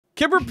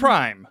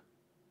KimberPrime.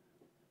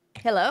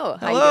 Hello.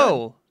 How you doing?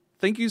 Hello.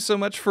 Thank you so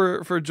much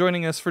for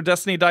joining us for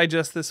Destiny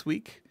Digest this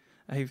week.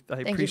 I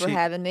Thank you for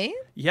having me.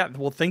 Yeah,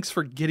 well, thanks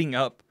for getting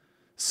up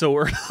so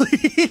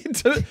early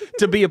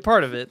to be a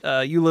part of it.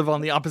 You live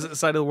on the opposite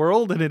side of the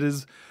world, and it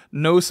is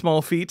no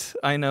small feat,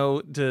 I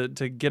know, to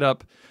get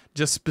up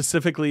just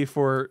specifically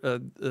for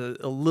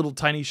a little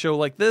tiny show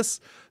like this.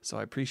 So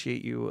I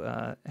appreciate you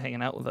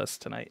hanging out with us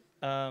tonight,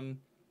 or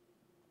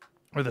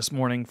this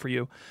morning for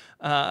you.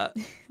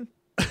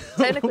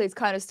 Technically, it's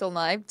kind of still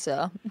night,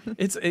 so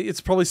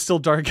It's probably still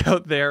dark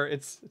out there.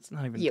 It's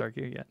not even dark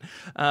here yet.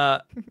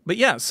 But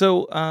yeah,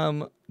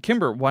 so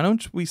Kimber, why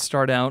don't we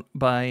start out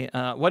by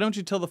why don't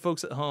you tell the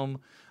folks at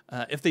home,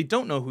 if they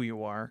don't know who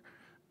you are,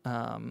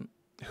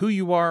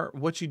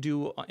 what you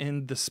do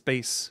in the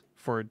space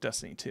for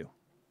Destiny 2.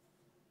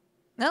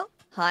 No,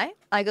 hi.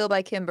 I go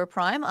by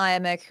KimberPrime. I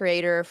am a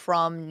creator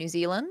from New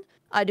Zealand.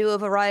 I do a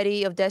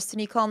variety of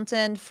Destiny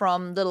content,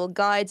 from little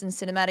guides and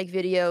cinematic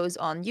videos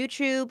on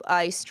YouTube.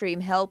 I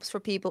stream helps for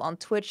people on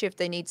Twitch if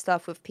they need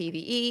stuff with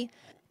PvE.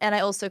 And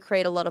I also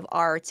create a lot of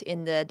art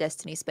in the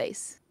Destiny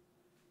space.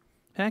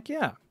 Heck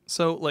yeah.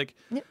 So like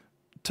Yep.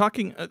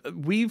 talking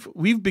we've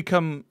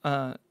become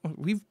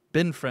we've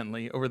been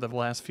friendly over the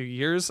last few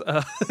years.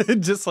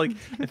 Just like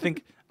I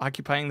think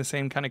occupying the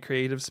same kind of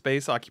creative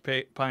space,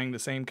 occupying the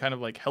same kind of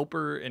like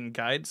helper and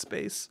guide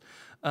space.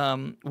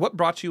 What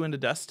brought you into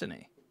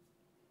Destiny?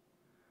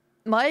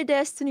 My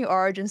Destiny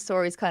origin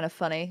story is kind of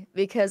funny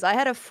because I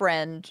had a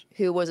friend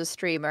who was a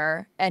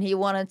streamer and he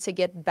wanted to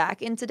get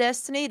back into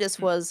Destiny.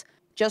 This was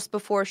just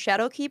before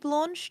Shadowkeep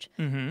launched.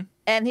 Mm-hmm.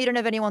 And he didn't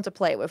have anyone to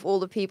play with. All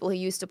the people he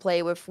used to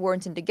play with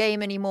weren't in the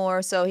game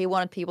anymore, so he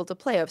wanted people to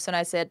play with. So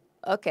I said,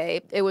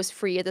 okay, it was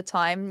free at the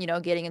time,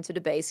 getting into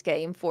the base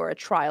game for a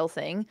trial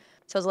thing.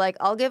 So I was like,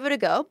 I'll give it a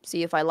go,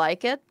 see if I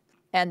like it,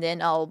 and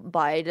then I'll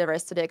buy the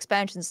rest of the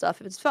expansion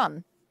stuff if it's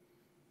fun.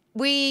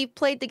 We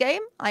played the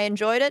game. I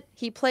enjoyed it.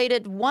 He played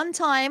it one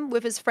time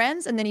with his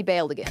friends, and then he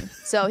bailed again.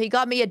 So he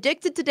got me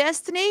addicted to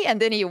Destiny,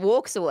 and then he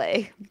walks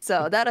away.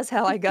 So that is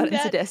how I got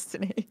into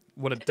Destiny.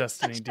 What a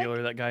Destiny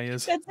dealer that guy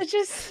is. That's such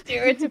a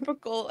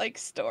stereotypical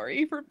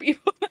story for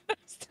people that have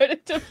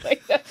started to play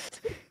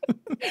Destiny.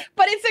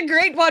 But it's a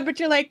great one. But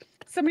you're like,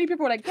 so many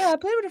people are like, yeah, I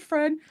played with a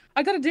friend.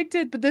 I got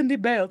addicted, but then they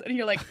bailed. And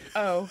you're like,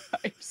 oh,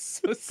 I'm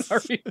so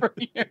sorry for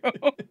you.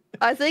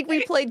 I think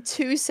we played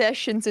 2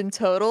 sessions in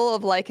total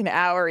of like an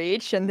hour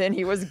each, and then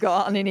he was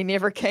gone and he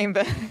never came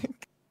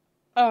back.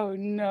 Oh,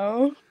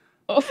 no.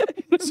 Oh,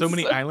 so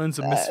many islands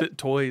of misfit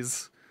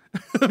toys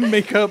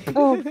make up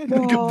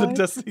the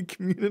Destiny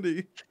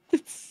community.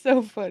 It's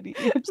so funny.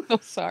 I'm so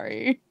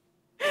sorry.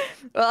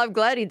 Well, I'm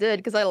glad he did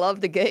because I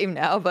love the game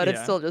now, but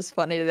it's still just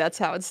funny that's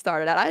how it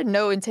started out. I had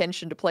no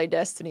intention to play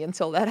Destiny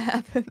until that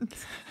happened.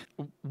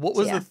 What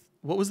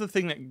was the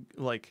thing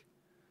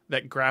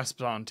that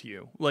grasped onto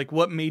you? Like,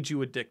 what made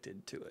you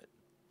addicted to it?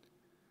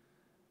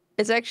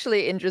 It's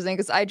actually interesting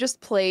because I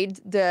just played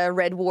the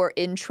Red War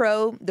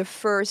intro, the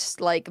first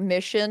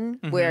mission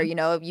where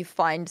you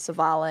find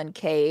Zavala and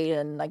Cade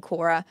and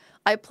Cora.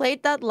 I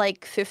played that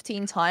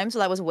 15 times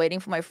while I was waiting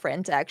for my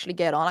friend to actually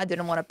get on. I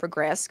didn't want to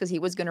progress because he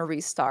was going to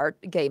restart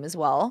the game as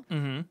well.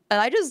 Mm-hmm.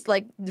 And I just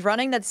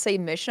running that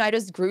same mission. I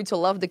just grew to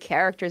love the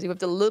characters. With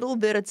the little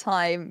bit of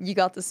time you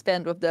got to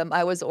spend with them,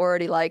 I was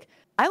already like,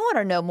 I want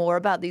to know more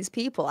about these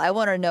people. I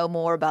want to know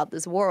more about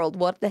this world.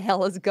 What the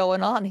hell is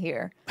going on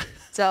here?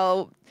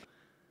 So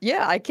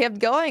yeah, I kept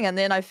going, and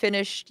then I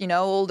finished,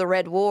 all the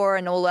Red War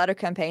and all the other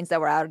campaigns that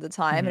were out at the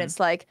time, and it's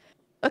like,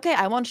 okay,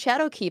 I want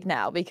Shadowkeep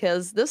now,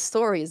 because this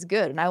story is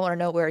good, and I want to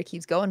know where it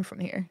keeps going from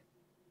here.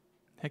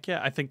 Heck yeah,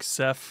 I think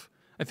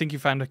you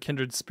found a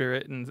kindred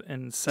spirit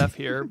in Seth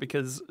here,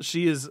 because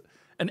she is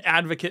an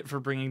advocate for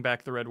bringing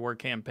back the Red War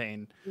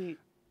campaign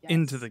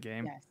into the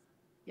game.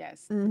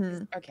 Yes.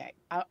 Mm-hmm. Okay,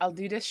 I'll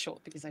do this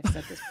short, because I've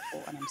said this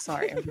before, and I'm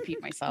sorry, I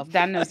repeat myself.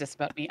 Dan knows this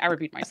about me. I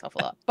repeat myself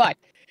a lot, but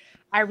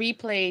I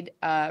replayed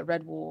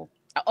Red War,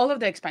 all of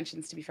the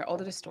expansions, to be fair, all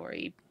of the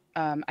story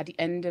at the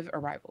end of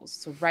Arrivals.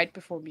 So right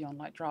before Beyond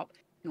Light Drop,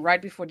 and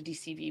right before the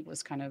DCV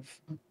was kind of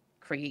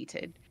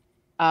created.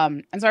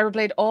 And so I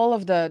replayed all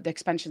of the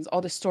expansions,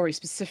 all the story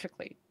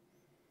specifically.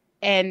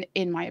 And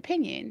in my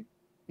opinion,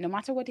 no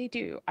matter what they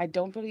do, I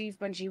don't believe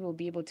Bungie will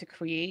be able to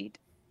create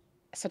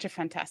such a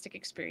fantastic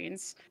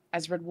experience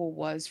as Red War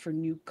was for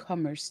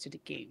newcomers to the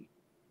game.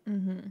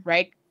 Mm-hmm.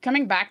 Right?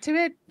 Coming back to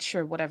it,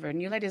 sure, whatever.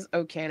 New Light is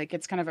okay.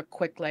 It's kind of a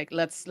quick,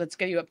 let's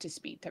get you up to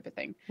speed type of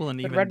thing. Well,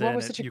 and but even Red War then,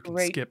 was such a you can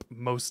great... skip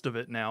most of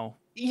it now.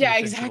 Yeah,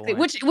 exactly.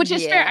 Which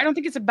is fair. I don't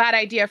think it's a bad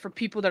idea for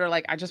people that are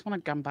like, I just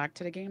want to come back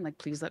to the game.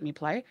 Please let me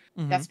play.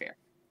 Mm-hmm. That's fair.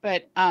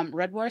 But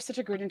Red War is such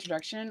a great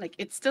introduction.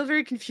 It's still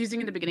very confusing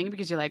in the beginning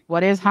because you're like,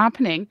 what is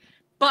happening?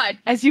 But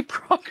as you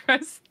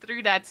progress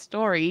through that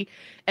story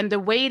and the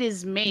way it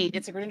is made,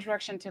 it's a great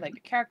introduction to the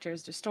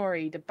characters, the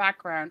story, the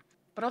background,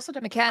 but also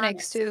the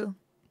mechanics too.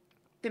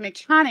 The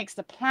mechanics,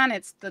 the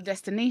planets, the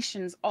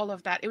destinations, all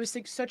of that. It was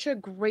such a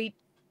great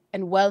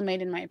and well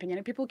made, in my opinion.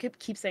 And people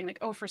keep saying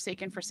oh,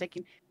 Forsaken.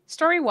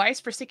 Story wise,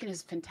 Forsaken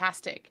is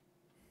fantastic.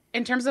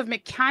 in terms of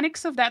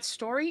mechanics of that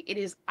story, it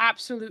is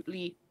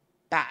absolutely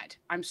bad.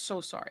 I'm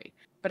so sorry.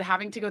 But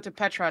having to go to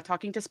Petra,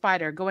 talking to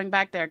Spider, going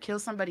back there, kill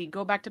somebody,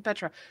 go back to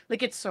Petra,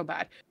 like it's so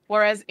bad.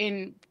 Whereas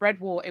in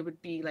Redwall, it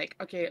would be like,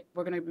 okay,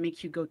 we're gonna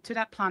make you go to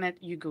that planet,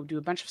 you go do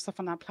a bunch of stuff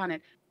on that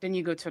planet, then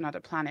you go to another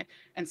planet,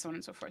 and so on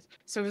and so forth.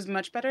 So it was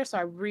much better. So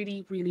I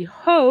really, really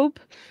hope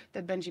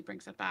that Benji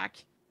brings it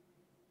back.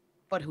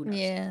 But who knows?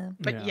 Yeah.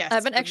 But Yeah. yes,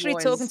 I've been it actually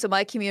talking was- to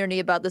my community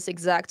about this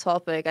exact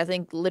topic. I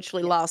think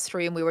literally last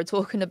stream we were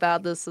talking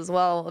about this as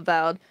well,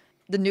 about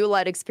the New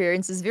Light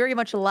experience is very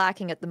much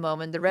lacking at the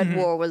moment. The Red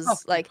War Oh,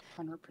 was like,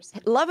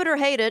 100%. love it or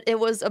hate it, it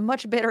was a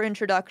much better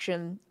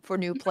introduction for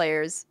new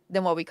players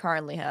than what we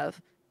currently have.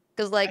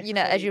 Because, like, I you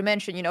know, as you totally-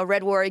 mentioned, you know,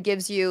 Red War, it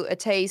gives you a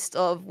taste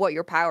of what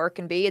your power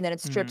can be, and then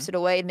it strips it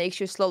away and makes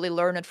you slowly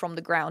learn it from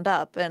the ground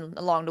up. And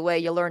along the way,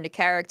 you learn the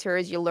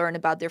characters, you learn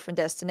about different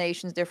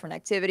destinations, different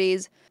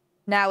activities.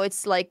 Now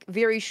it's like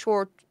very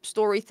short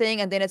story thing,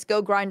 and then it's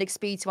go grind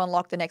XP to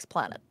unlock the next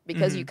planet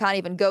because you can't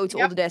even go to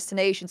all Yep. the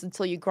destinations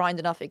until you grind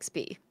enough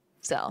XP.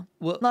 So,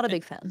 Well, not a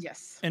big fan.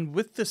 Yes. And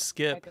with the I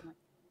skip, didn't-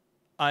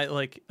 I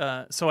like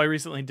so I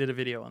recently did a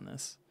video on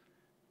this,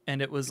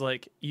 and it was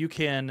like you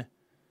can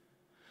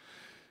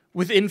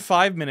within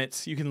 5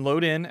 minutes you can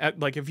load in at,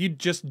 like, if you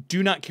just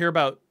do not care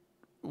about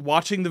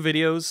watching the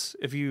videos,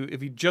 if you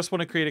just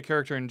want to create a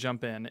character and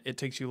jump in, it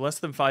takes you less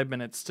than 5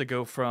 minutes to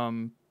go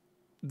from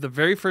the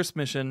very first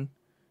mission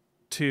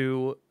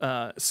to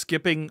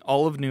skipping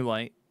all of New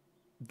Light,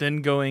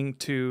 then going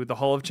to the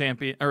Hall of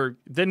Champion, or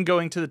then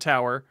going to the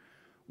tower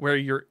where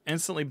you're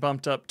instantly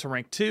bumped up to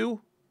rank 2,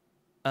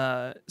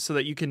 so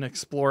that you can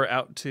explore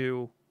out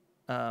to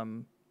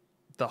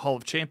the Hall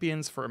of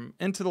Champions from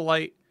Into the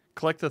Light,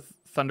 collect the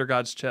Thunder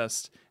God's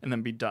chest, and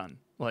then be done.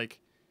 Like,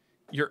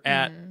 you're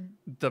at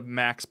the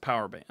max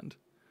power band,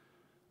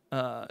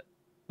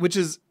 which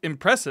is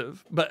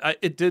impressive, but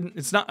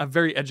it's not a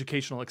very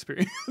educational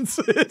experience.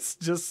 It's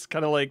just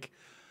kind of like,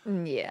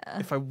 Yeah.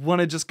 if I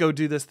want to just go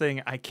do this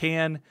thing, I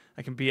can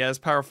be as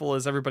powerful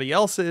as everybody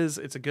else is.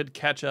 It's a good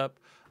catch up,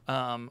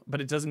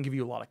 but it doesn't give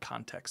you a lot of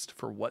context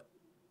for what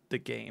the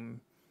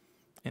game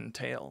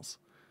entails.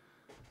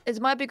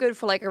 It might be good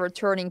for like a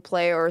returning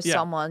player or Yeah.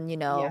 someone, you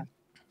know. Yeah.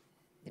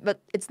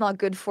 But it's not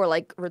good for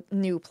like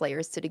new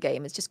players to the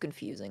game. It's just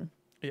confusing.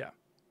 Yeah.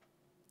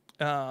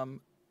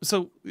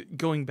 So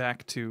going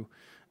back to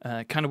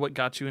kind of what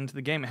got you into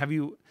the game, have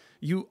you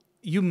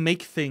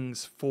make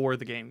things for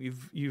the game?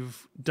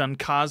 You've done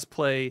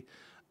cosplay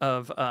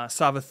of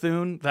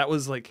Savathun. That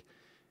was like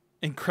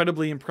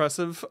incredibly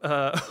impressive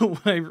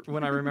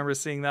when I remember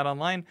seeing that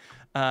online.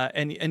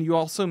 And you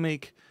also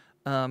make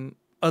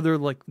other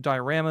like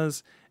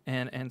dioramas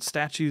and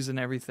statues and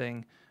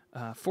everything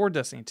for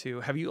Destiny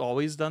 2. Have you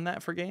always done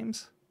that for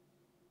games?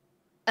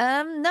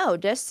 No,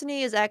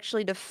 Destiny is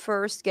actually the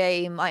first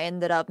game I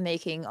ended up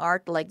making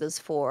art like this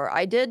for.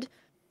 I did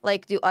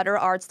like do other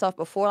art stuff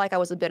before, like I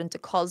was a bit into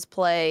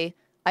cosplay.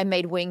 I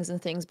made wings and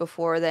things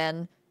before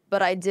then,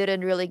 but I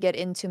didn't really get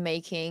into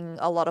making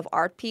a lot of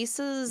art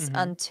pieces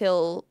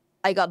until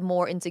I got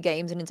more into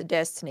games and into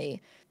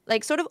Destiny.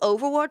 Like sort of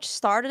Overwatch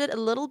started it a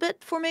little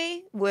bit for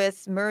me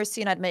with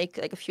Mercy, and I'd make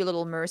like a few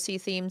little Mercy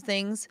themed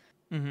things.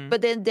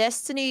 But then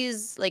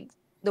Destiny's like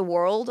the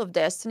world of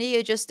Destiny,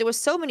 there was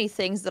so many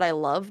things that I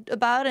loved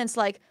about it. And it's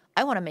like,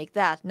 I want to make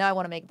that. Now I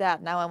want to make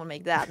that. Now I want to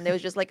make that. And there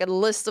was just like a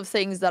list of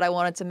things that I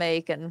wanted to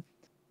make. And,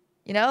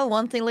 you know,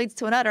 one thing leads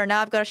to another.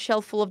 Now I've got a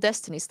shelf full of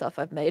Destiny stuff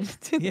I've made.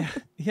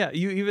 Yeah.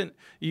 You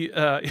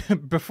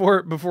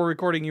before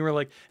recording, you were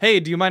like,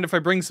 "Hey, do you mind if I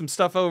bring some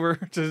stuff over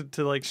to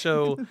like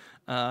show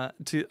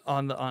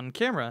on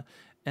camera?"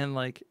 And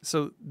like,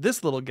 so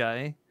this little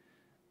guy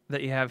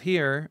that you have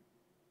here,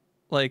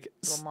 like,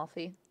 Little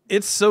Muffy.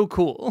 it's so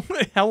cool.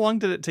 How long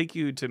did it take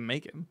you to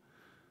make him?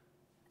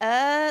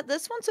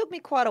 This one took me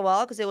quite a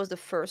while because it was the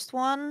first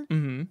one.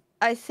 Mm-hmm.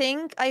 I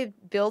think I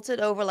built it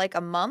over like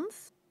a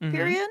month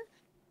period.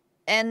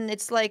 And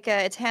it's like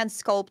it's hand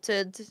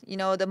sculpted, you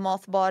know, the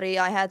moth body.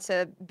 I had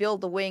to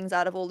build the wings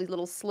out of all these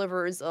little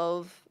slivers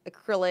of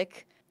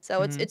acrylic.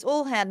 So it's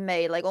all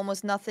handmade. Like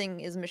almost nothing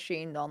is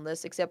machined on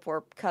this except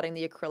for cutting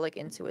the acrylic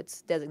into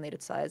its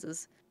designated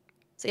sizes.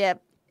 So yeah,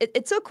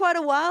 it took quite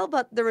a while,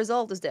 but the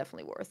result is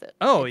definitely worth it.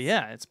 Oh It's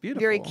yeah, it's beautiful.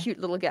 very cute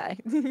little guy.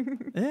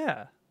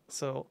 Yeah.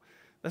 So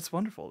that's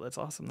wonderful. That's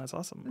awesome. That's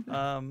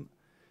awesome.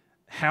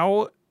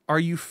 How are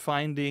you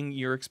finding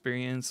your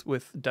experience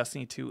with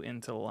Destiny 2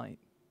 Into the Light?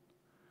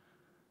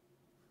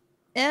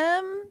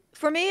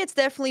 For me, it's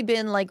definitely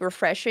been like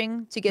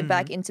refreshing to get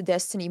back into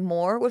Destiny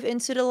more with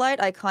Into the Light.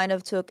 I kind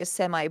of took a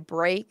semi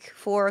break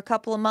for a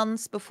couple of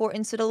months before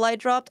Into the Light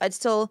dropped. I'd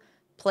still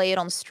play it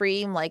on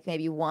stream like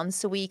maybe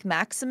once a week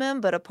maximum,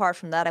 but apart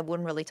from that, I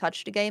wouldn't really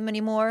touch the game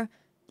anymore.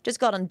 Just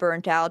gotten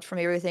burnt out from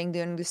everything,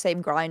 doing the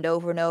same grind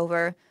over and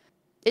over.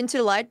 Into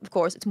the Light, of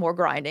course, it's more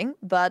grinding,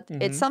 but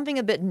it's something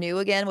a bit new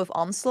again with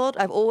Onslaught.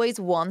 I've always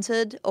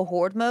wanted a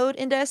Horde mode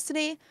in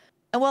Destiny,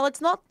 and while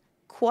it's not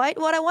quite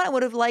what I want, I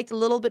would have liked a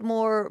little bit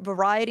more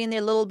variety in there,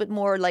 a little bit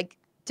more like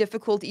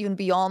difficult even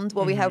beyond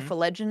what we have for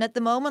Legend at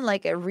the moment,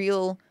 like a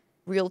real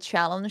real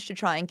challenge to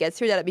try and get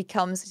through that it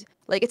becomes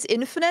like it's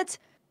infinite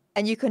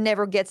and you can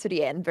never get to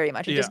the end very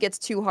much. It just gets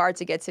too hard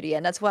to get to the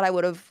end. That's what I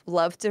would have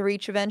loved to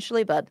reach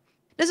eventually, but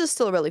this is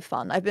still really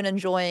fun. I've been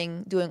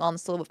enjoying doing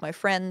Onslaught with my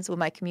friends, with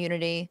my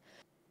community.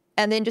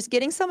 And then just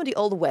getting some of the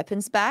old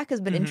weapons back has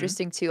been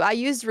interesting too. I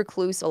used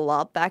Recluse a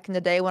lot back in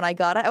the day when I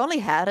got it. I only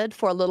had it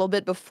for a little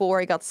bit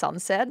before I got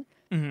Sunset,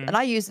 and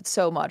I used it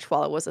so much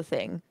while it was a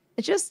thing.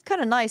 It's just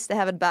kind of nice to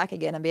have it back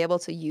again and be able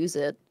to use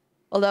it.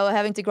 Although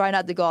having to grind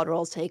out the god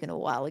roll's taken a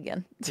while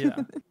again.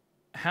 Yeah.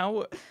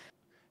 How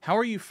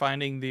are you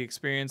finding the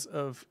experience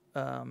of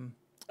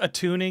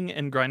attuning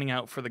and grinding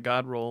out for the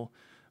god roll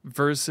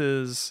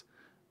versus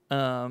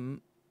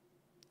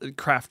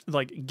craft,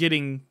 like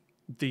getting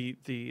the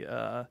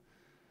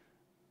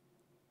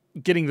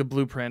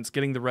blueprints,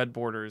 getting the red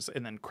borders,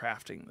 and then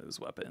crafting those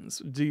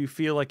weapons? Do you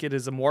feel like it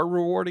is a more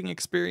rewarding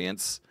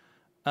experience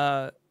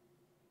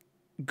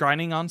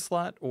grinding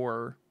Onslaught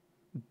or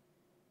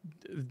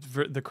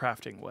the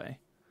crafting way?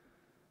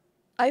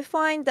 I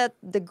find that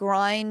the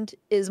grind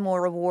is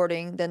more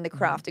rewarding than the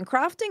crafting.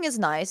 Crafting is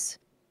nice.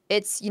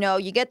 It's,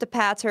 you get the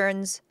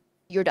patterns,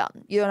 you're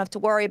done. You don't have to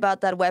worry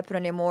about that weapon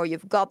anymore.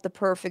 You've got the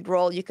perfect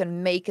roll. You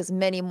can make as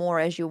many more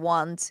as you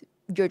want.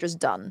 You're just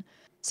done.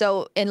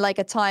 So in like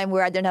a time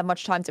where I didn't have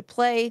much time to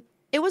play,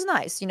 it was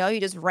nice. You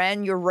just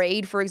ran your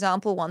raid, for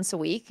example, once a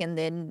week, and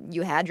then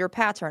you had your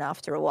pattern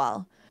after a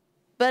while.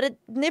 But it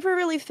never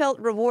really felt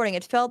rewarding.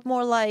 It felt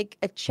more like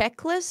a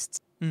checklist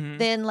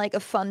than like a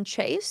fun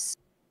chase.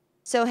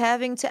 So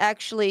having to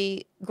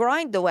actually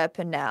grind the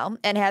weapon now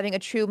and having a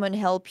Truman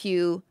help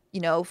you,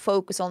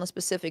 focus on a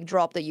specific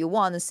drop that you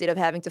want instead of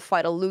having to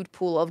fight a loot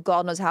pool of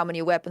God knows how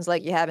many weapons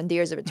like you have in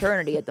Tears of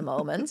Eternity at the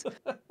moment.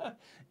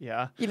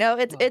 Yeah.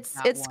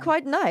 It's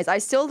quite nice. I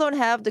still don't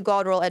have the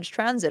God Roll Edge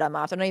Transit I'm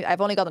after.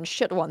 I've only gotten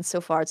shit once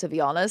so far, to be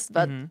honest,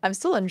 but I'm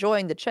still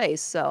enjoying the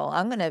chase, so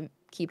I'm going to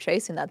keep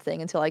chasing that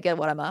thing until I get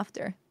what I'm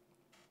after.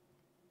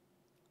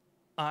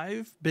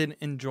 I've been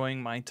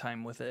enjoying my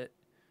time with it.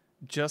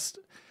 Just,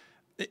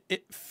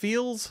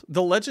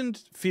 the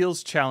legend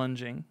feels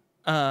challenging.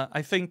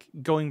 I think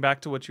going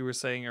back to what you were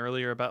saying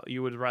earlier about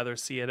you would rather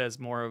see it as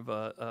more of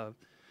a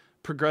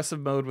progressive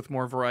mode with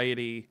more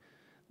variety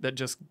that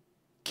just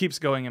keeps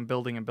going and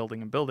building and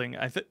building and building.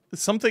 I think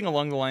something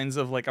along the lines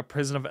of like a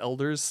Prison of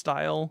Elders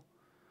style.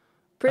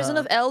 Prison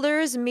of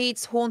Elders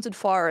meets Haunted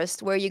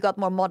Forest, where you got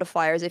more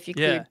modifiers if you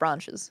cleared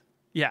branches.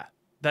 Yeah,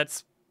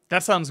 that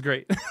sounds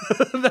great.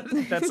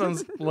 that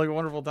sounds like a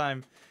wonderful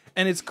time.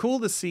 And it's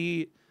cool to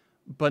see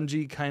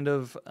Bungie kind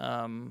of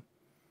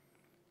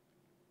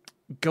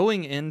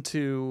going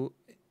into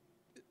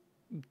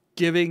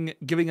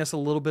giving us a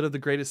little bit of the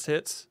greatest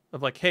hits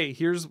of like, hey,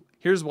 here's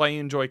why you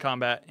enjoy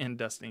combat in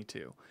Destiny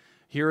 2.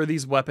 Here are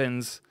these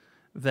weapons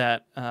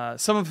that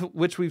some of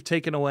which we've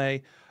taken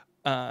away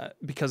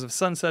because of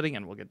sunsetting,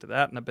 and we'll get to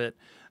that in a bit.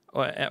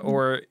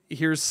 Or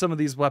here's some of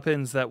these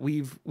weapons that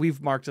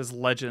we've marked as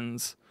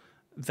legends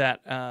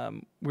that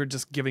we're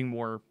just giving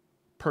more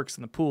perks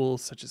in the pool,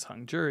 such as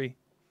Hung Jury.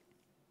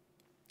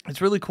 It's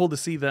really cool to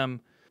see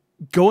them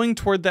going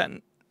toward that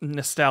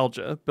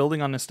nostalgia,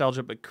 building on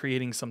nostalgia, but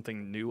creating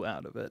something new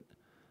out of it.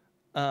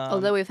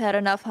 Although we've had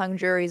enough Hung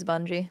Juries,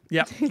 Bungie.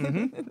 Yeah.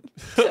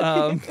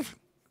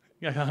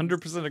 Yeah,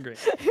 100% agree.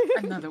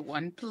 Another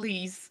one,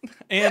 please.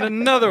 And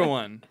another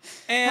one.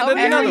 And How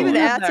many another are we one.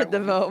 even at the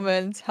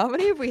moment? How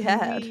many have we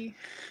had?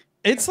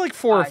 It's like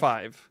 4 or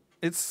 5.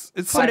 It's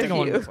something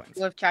along those lines.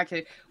 We'll have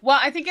calculated. Well,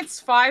 I think it's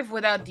 5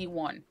 without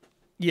D1.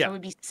 Yeah. So it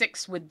would be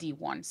 6 with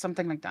D1,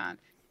 something like that.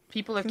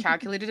 People have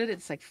calculated it.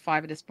 It's like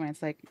 5 at this point.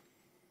 It's like,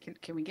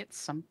 can we get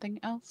something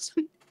else?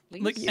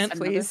 Please? Like, and,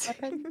 please.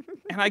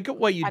 And I get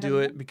why you do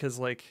it because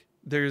like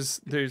there's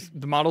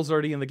the model's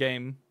already in the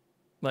game.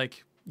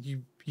 Like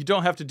you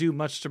don't have to do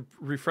much to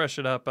refresh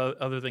it up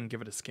other than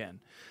give it a skin.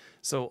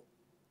 So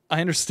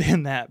I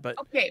understand that, but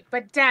okay,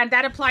 but Dan,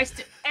 that applies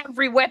to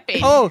every weapon.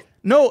 Oh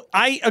no,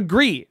 I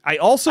agree. I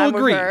also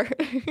agree.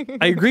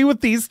 I agree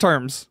with these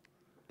terms.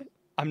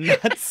 I'm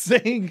not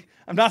saying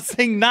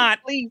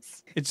not.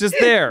 Please. It's just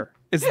there.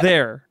 It's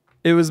there.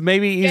 It was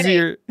maybe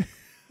easier.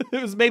 It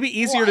was maybe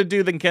easier to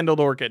do than Kindled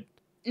Orchid.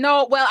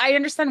 No, well, I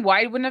understand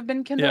why it wouldn't have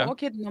been Kindled Yeah.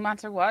 Orchid no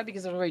matter what,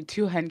 because there were already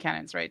 2 hand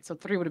cannons, right? So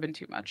 3 would have been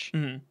too much.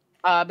 Mm-hmm.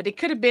 But it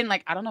could have been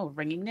like, I don't know,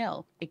 Ringing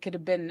Nail. It could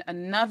have been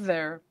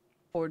another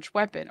forged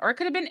weapon, or it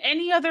could have been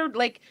any other,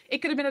 like, it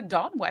could have been a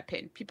dawn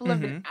weapon. People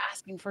have been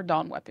asking for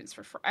dawn weapons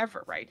for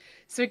forever, right?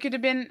 So it could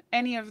have been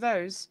any of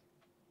those.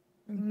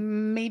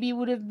 Maybe it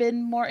would have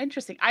been more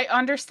interesting. I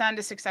understand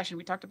the succession.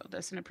 We talked about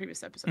this in a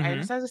previous episode. I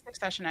understand the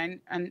succession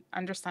and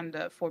understand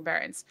the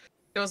forbearance.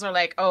 Those are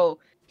like, oh,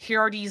 here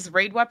are these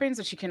raid weapons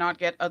that you cannot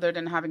get other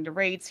than having the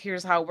raids.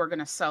 Here's how we're going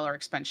to sell our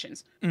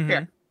expansions.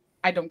 Here.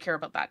 I don't care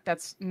about that.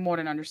 That's more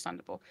than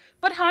understandable.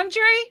 But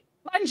Hanjuri,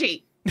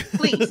 Bungie,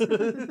 please.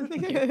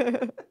 Thank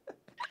you.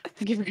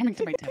 Thank you for coming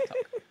to my TED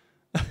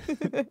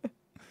Talk.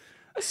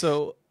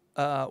 So,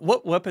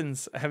 what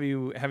weapons have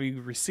you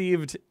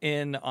received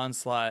in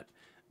Onslaught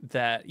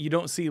that you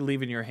don't see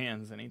leaving your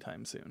hands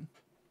anytime soon?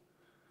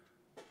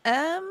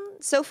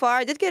 So far,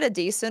 I did get a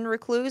decent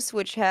recluse,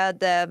 which had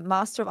the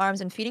Master of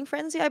Arms and Feeding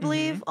Frenzy, I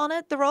believe, on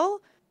it, the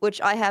role,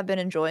 which I have been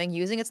enjoying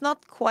using. It's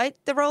not quite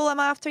the role I'm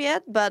after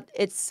yet, but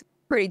it's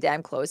pretty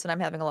damn close, and I'm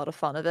having a lot of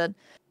fun with it.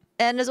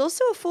 And there's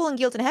also a Fallen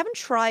Guild, and I haven't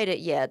tried it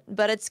yet,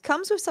 but it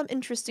comes with some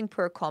interesting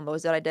perk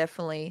combos that I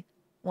definitely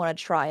want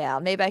to try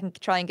out. Maybe I can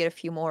try and get a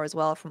few more as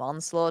well from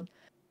Onslaught.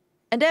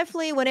 And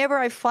definitely, whenever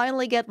I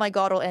finally get my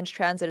God Roll End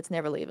Transit, it's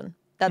never leaving.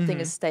 That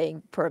thing is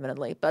staying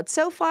permanently. But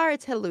so far,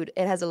 it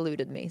has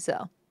eluded me,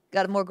 so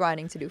got more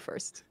grinding to do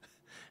first.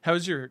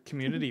 How's your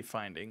community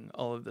finding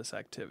all of this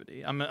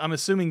activity? I'm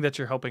assuming that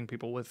you're helping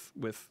people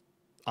with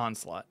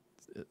Onslaught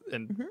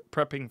and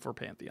prepping for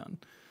Pantheon.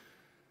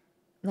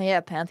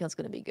 Yeah, Pantheon's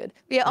going to be good.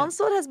 But yeah,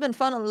 Onslaught has been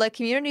fun. Like,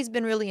 community's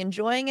been really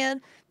enjoying it.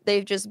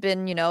 They've just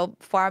been,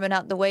 farming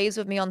out the waves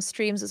with me on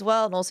streams as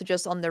well, and also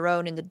just on their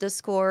own in the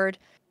Discord.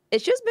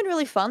 It's just been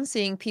really fun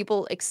seeing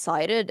people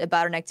excited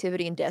about an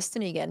activity in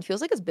Destiny again. Feels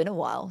like it's been a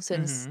while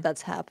since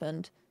that's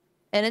happened.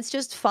 And it's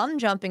just fun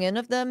jumping in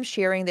with them,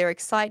 sharing their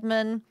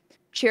excitement,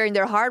 sharing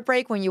their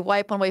heartbreak when you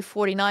wipe on wave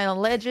 49 on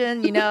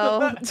Legend,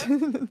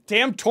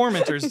 Damn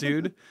tormentors,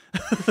 dude.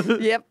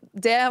 Yep,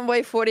 damn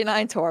wave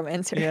 49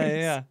 tormentors.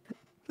 Yeah.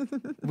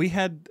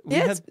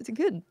 It's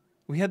good.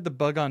 We had the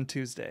bug on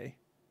Tuesday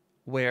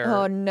where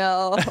Oh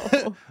no.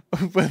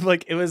 but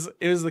like it was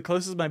the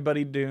closest my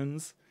buddy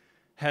Dunes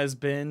has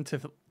been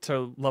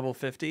to level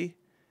 50,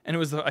 and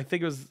I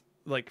think it was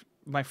like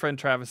my friend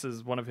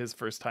Travis's one of his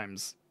first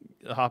times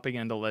hopping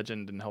into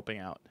Legend and helping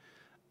out.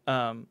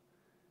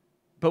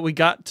 But we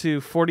got to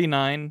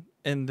 49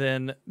 and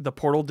then the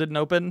portal didn't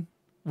open.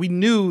 We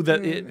knew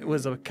that it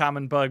was a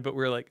common bug, but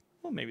we were like,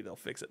 well, maybe they'll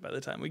fix it by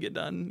the time we get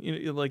done.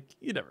 You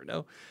never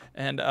know.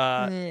 And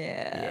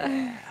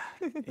yeah.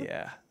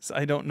 So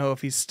I don't know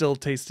if he's still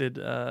tasted,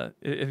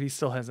 if he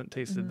still hasn't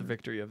tasted the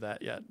victory of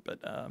that yet.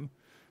 But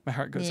my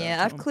heart goes out.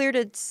 Yeah, I've cleared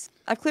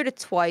it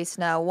twice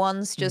now.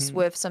 Once just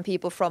with some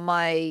people from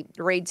my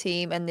raid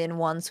team, and then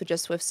once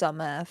just with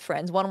some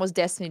friends. One was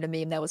Destiny to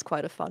me, and that was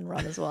quite a fun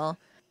run as well.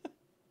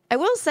 I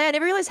will say I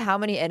never realized how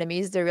many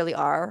enemies there really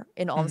are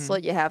in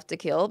Onslaught you have to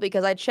kill,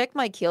 because I checked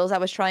my kills. I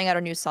was trying out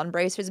a new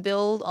Sunbracers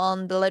build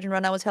on the Legend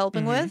run I was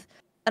helping with,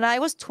 and I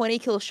was 20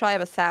 kills shy of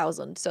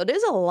 1,000. So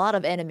there's a lot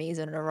of enemies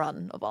in a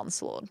run of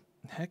Onslaught.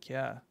 Heck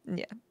yeah.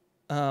 Yeah.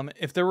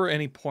 If there were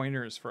any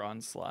pointers for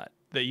Onslaught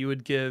that you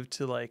would give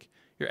to like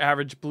your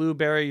average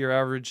Blueberry, your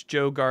average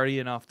Joe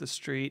Guardian off the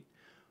street,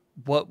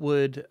 what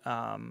would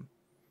some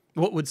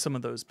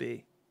of those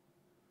be?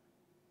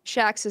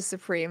 Shax is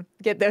supreme.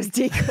 Get those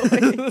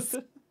decoys.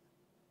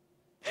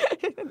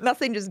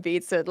 Nothing just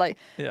beats it. Like,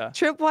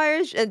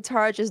 tripwires and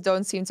charges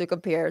don't seem to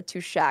compare to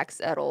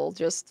Shax at all.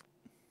 Just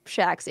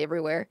Shax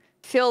everywhere.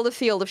 Fill the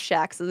field of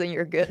Shax and then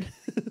you're good.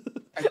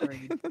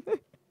 Agreed.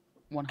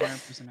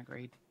 100%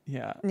 agreed.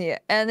 Yeah. Yeah.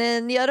 And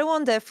then the other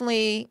one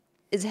definitely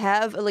is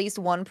have at least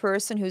one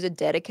person who's a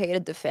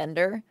dedicated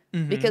defender.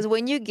 Because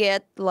when you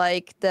get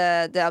like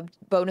the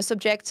bonus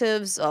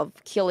objectives of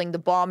killing the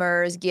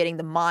bombers, getting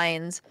the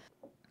mines,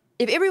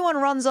 if everyone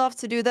runs off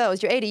to do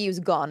those, your ADU is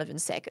gone within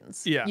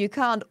seconds. Yeah. You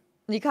can't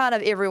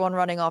have everyone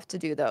running off to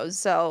do those.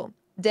 So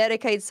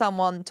dedicate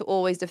someone to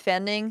always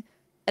defending,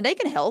 and they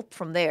can help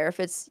from there if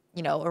it's,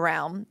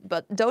 around.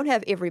 But don't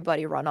have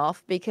everybody run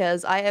off,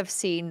 because I have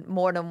seen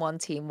more than one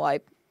team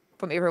wipe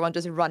from everyone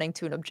just running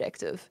to an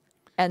objective.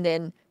 And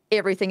then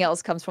everything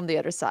else comes from the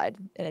other side,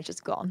 and it's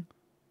just gone.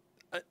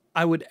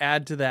 I would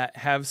add to that,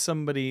 have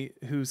somebody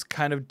who's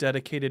kind of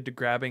dedicated to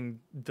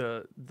grabbing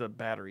the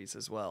batteries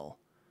as well.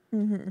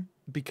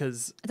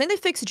 Because I think they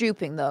fixed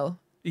duping though.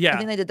 Yeah, I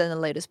think they did that in the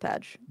latest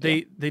patch.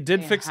 They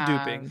did fix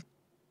duping.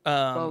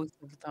 Both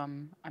of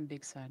them. I'm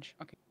big Sag.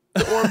 Okay.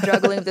 The orb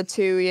juggling of the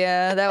two,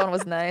 yeah, that one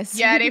was nice.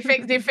 Yeah, they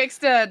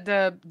fixed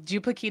the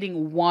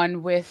duplicating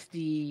one with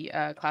the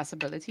class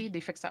ability.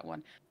 They fixed that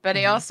one, but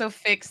they also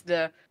fixed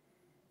the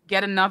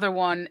get another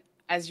one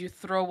as you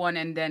throw one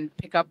and then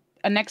pick up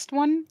a next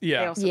one.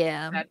 Yeah,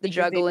 the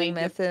juggling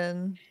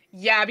method.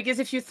 Yeah, because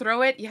if you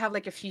throw it, you have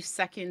like a few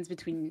seconds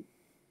between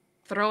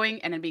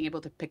throwing and then being able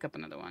to pick up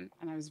another one,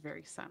 and I was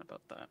very sad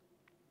about that.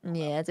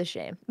 Yeah, it's a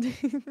shame.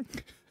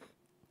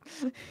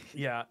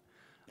 Yeah,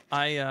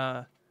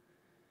 I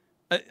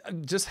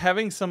just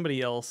having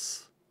somebody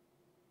else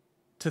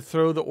to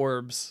throw the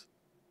orbs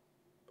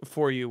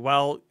for you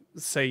while,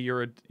 say,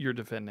 you're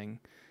defending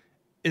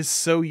is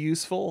so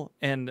useful.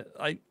 And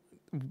I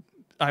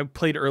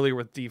played earlier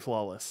with D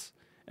Flawless,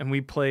 and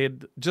we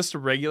played just a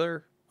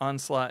regular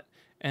Onslaught,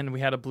 and we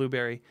had a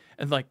Blueberry,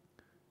 and like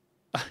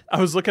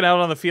I was looking out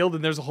on the field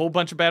and there's a whole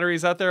bunch of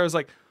batteries out there. I was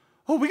like,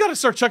 oh, we got to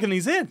start chucking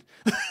these in.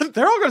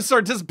 They're all going to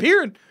start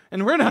disappearing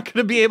and we're not going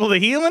to be able to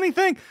heal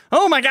anything.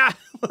 Oh my God.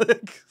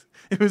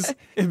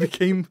 It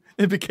became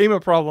a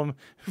problem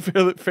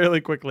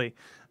fairly quickly.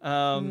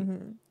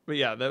 But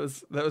yeah, that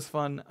was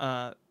fun.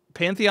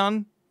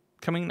 Pantheon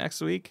coming next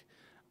week.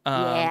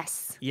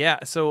 Yes.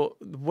 Yeah. So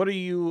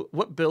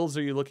what builds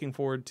are you looking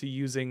forward to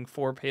using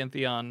for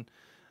Pantheon?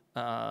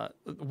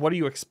 What are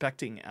you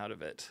expecting out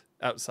of it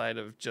outside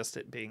of just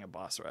it being a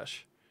boss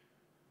rush?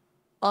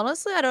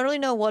 Honestly, I don't really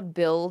know what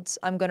builds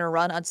I'm gonna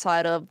run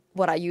outside of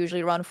what I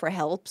usually run for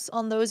helps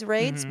on those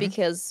raids Mm-hmm.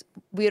 because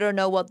we don't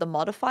know what the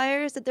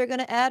modifiers that they're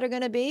gonna add are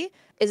gonna be.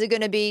 Is it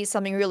gonna be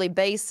something really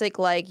basic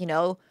like,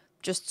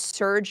 just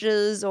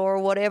surges or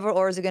whatever,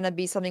 or is it gonna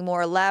be something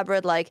more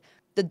elaborate like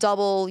the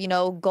double,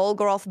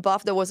 Golgoroth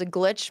buff? There was a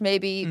glitch,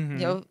 maybe,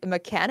 Mm-hmm. a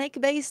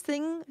mechanic based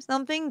thing,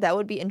 something that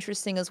would be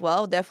interesting as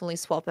well. Definitely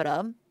swap it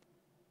up.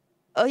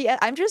 Oh yeah,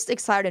 I'm just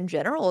excited in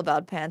general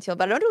about Pantheon,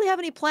 but I don't really have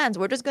any plans.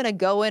 We're just gonna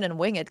go in and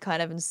wing it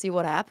kind of and see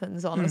what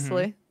happens, Mm-hmm.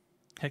 honestly.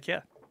 Heck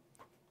yeah.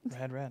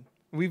 Rad.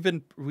 We've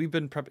been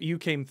prep. You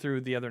came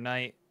through the other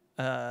night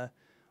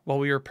while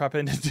we were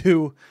prepping to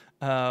do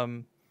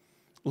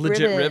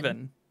legit Riven.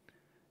 Riven,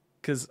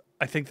 because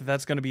I think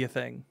that's going to be a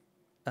thing.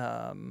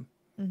 Um,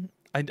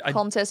 I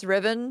Contest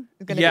Riven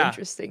is gonna be yeah,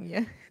 interesting,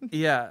 yeah.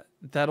 yeah,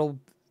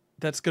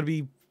 that's going to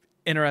be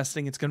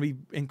interesting. It's going to be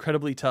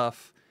incredibly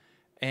tough,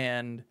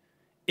 and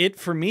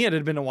for me it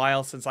had been a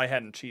while since I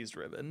hadn't cheesed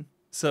Riven,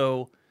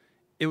 so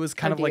it was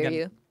kind How of like dare an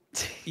you?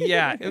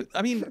 yeah.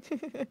 I mean,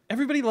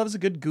 everybody loves a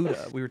good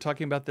Gouda. We were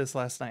talking about this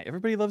last night.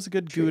 Everybody loves a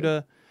good True.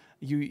 Gouda.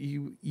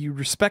 You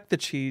respect the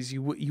cheese.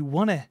 You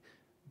want to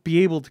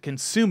be able to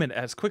consume it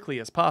as quickly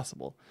as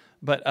possible.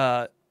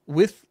 But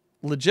with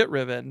legit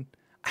Riven,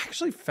 I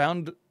actually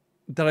found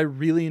that I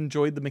really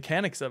enjoyed the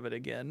mechanics of it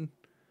again.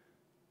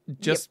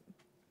 Just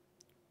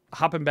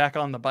hopping back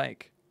on the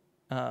bike.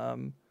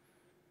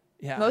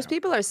 Yeah. Most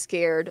people are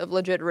scared of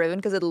legit Riven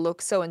because it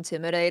looks so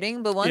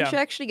intimidating, but once Yeah. you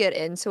actually get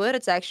into it,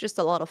 it's actually just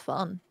a lot of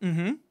fun.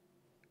 Mm-hmm.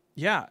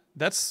 Yeah,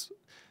 that's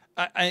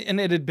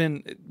and it had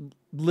been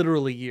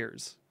literally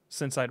years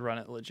since I'd run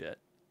it legit,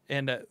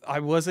 and I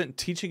wasn't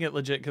teaching it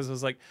legit because I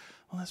was like,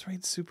 "Well, this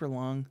raid's super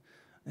long.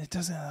 It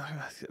doesn't.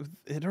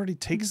 It already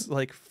takes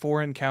like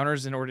 4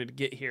 encounters in order to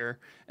get here,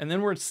 and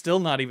then we're still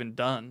not even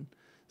done.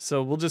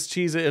 So we'll just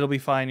cheese it. It'll be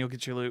fine. You'll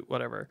get your loot,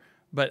 whatever."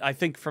 But I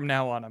think from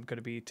now on, I'm going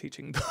to be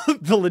teaching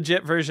the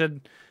legit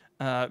version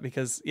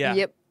because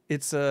Yep.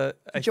 it's I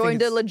Join think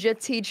the it's- legit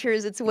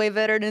teachers. It's way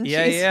better than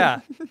yeah, cheese.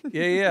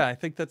 yeah. I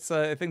think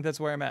that's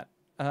where I'm at.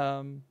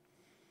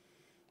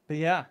 But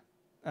yeah,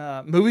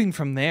 moving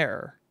from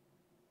there,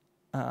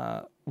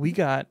 we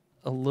got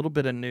a little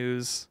bit of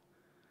news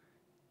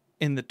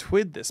in the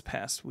TWID this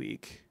past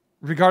week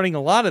regarding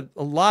a lot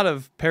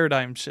of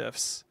paradigm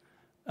shifts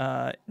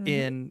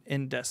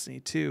in Destiny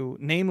 2,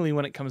 namely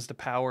when it comes to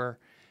power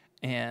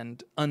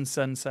and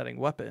unsunsetting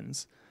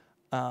weapons.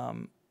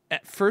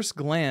 At first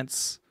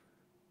glance,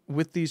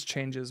 with these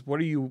changes, what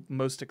are you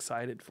most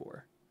excited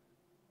for?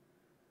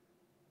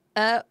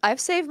 I've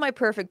saved my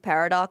perfect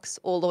paradox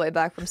all the way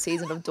back from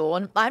Season of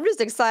Dawn. I'm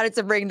just excited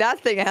to bring that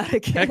thing out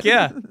again. Heck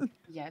yeah.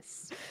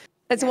 Yes.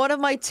 It's Yeah. one of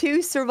my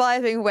 2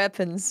 surviving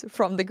weapons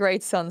from the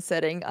Great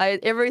Sunsetting.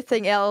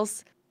 Everything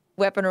else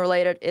weapon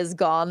related is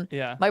gone.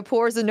 Yeah. My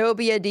poor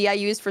Zenobia D I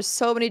used for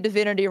so many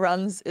Divinity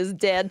runs is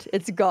dead.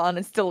 It's gone.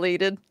 It's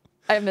deleted.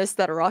 I missed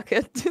that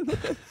rocket.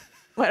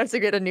 Might have to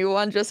get a new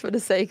one just for the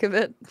sake of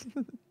it.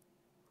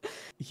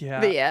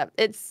 Yeah. But yeah,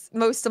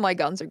 most of my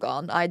guns are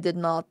gone. I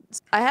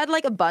had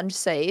like a bunch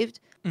saved,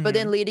 but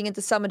then leading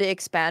into some of the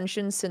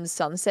expansions since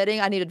sunsetting,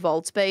 I needed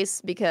vault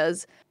space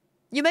because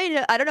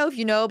I don't know if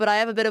you know, but I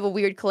have a bit of a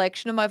weird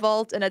collection in my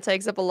vault and it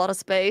takes up a lot of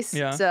space.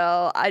 Yeah.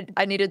 So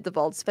I needed the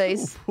vault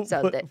space.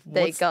 So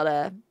they What's-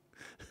 gotta.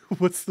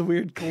 What's the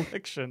weird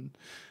collection?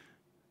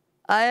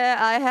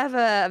 I have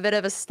a bit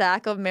of a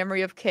stack of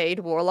Memory of Cade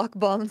Warlock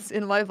bombs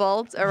in my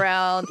vault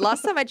around.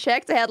 Last time I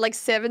checked, I had like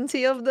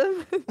 70 of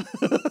them.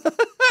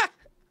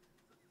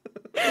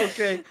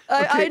 Okay.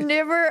 I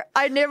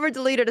never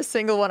deleted a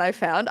single one I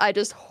found. I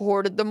just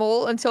hoarded them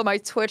all until my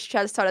Twitch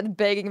chat started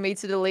begging me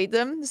to delete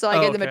them. So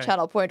I gave them a okay.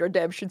 channel point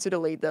redemption to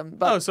delete them.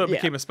 But So it yeah.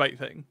 became a spite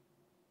thing.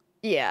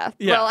 Yeah.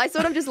 Yeah. Well, I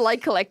sort of just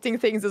like collecting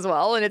things as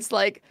well, and it's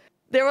like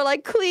they were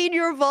like, "Clean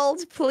your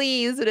vault,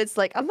 please," and it's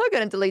like, I'm not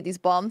gonna delete these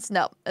bombs,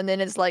 no. And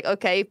then it's like,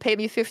 okay, pay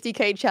me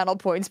 50k channel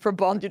points per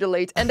bomb you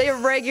delete, and they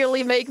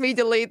regularly make me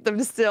delete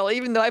them still,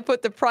 even though I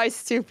put the price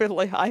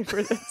stupidly high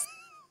for this.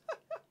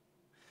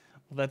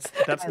 Well, that's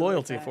I love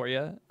loyalty that. for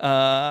you.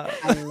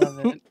 I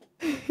love it.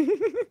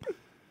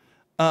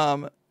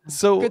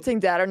 So Good thing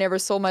Dad never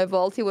sold my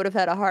vault; he would have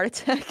had a heart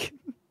attack.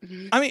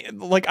 I mean,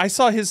 like I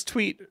saw his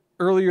tweet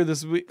earlier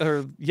this week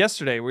or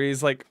yesterday where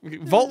he's like,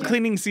 vault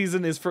cleaning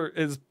season is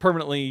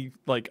permanently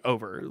like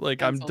over.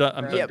 Like I'm done.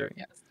 I'm done Forever,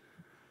 doing.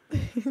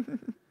 yes.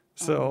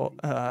 So,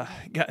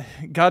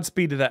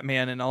 Godspeed to that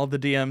man and all the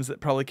DMs that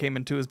probably came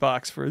into his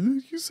box for,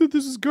 you said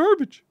this is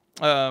garbage.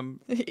 Even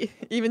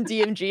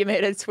DMG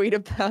made a tweet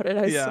about it.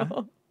 I Yeah.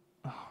 saw.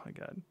 Oh my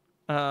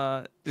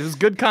God. It was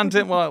good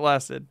content while it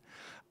lasted.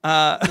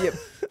 Yep.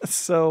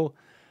 So,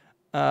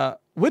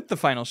 with the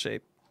final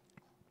shape,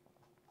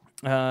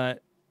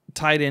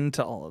 tied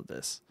into all of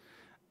this,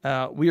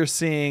 we are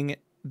seeing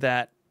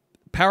that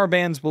power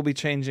bands will be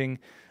changing.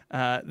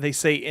 They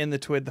say in the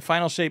TWID, the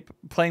final shape,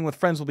 playing with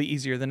friends will be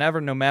easier than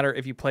ever, no matter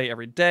if you play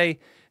every day,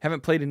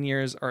 haven't played in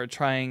years, or are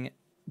trying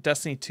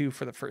Destiny 2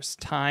 for the first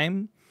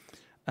time.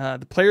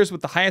 The players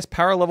with the highest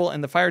power level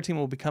in the fire team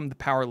will become the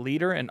power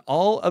leader, and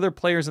all other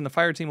players in the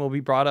fire team will be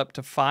brought up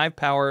to 5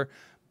 power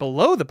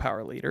below the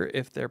power leader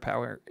if their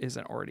power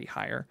isn't already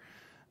higher.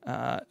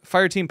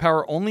 Fire team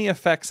power only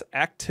affects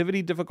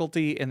activity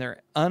difficulty, and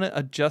their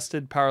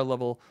unadjusted power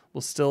level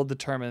will still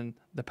determine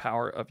the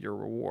power of your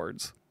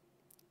rewards.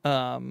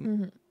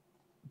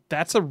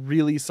 That's a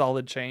really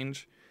solid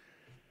change.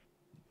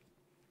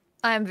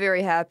 I'm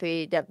very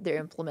happy that they're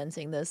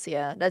implementing this.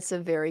 Yeah, that's a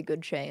very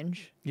good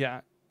change.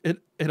 Yeah.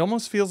 It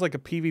almost feels like a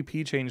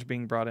PvP change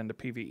being brought into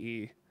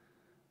PvE.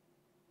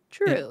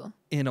 True.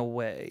 In a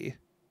way.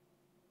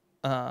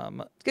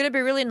 It's gonna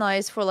be really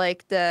nice for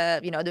like the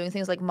doing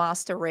things like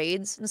master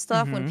raids and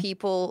stuff when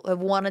people have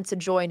wanted to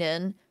join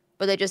in,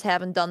 but they just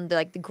haven't done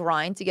the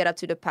grind to get up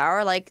to the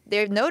power. Like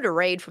they know the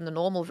raid from the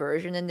normal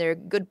version and they're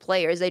good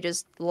players. They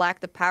just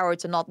lack the power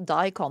to not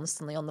die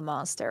constantly on the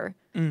master.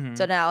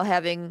 So now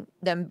having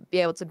them be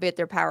able to get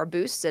their power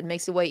boosted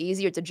makes it way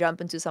easier to jump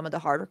into some of the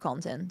harder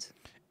content.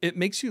 It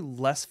makes you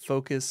less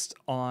focused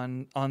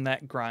on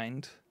that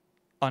grind,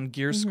 on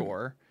gear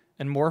score,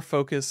 and more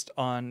focused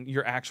on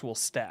your actual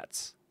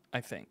stats, I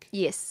think.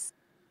 Yes.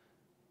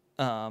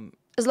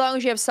 As long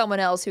as you have someone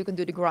else who can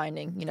do the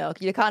grinding,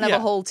 you can't have a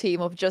whole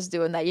team of just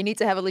doing that. You need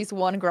to have at least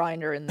one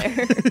grinder in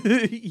there.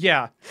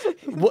 Yeah.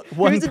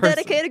 One Who's a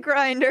dedicated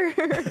grinder?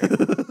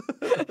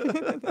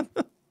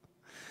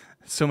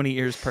 So many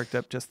ears perked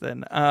up just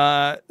then.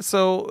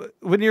 So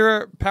when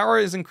your power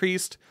is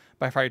increased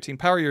by fire team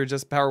power, your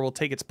adjusted power will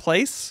take its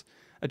place.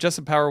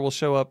 Adjusted power will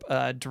show up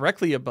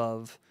directly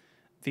above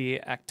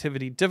the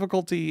activity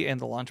difficulty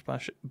and the launch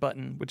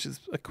button, which is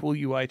a cool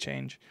UI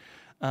change.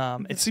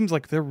 It seems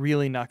like they're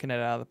really knocking it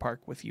out of the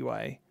park with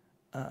UI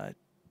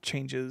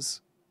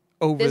changes.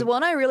 There's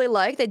one I really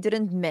like. They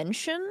didn't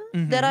mention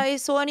that I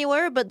saw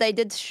anywhere, but they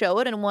did show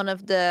it in one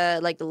of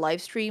the the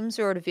live streams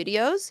or the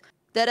videos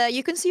that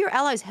you can see your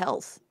allies'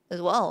 health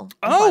as well.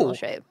 In final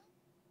shape.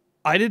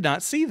 I did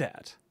not see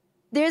that.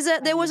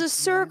 There was a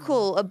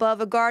circle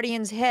above a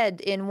guardian's head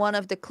in one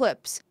of the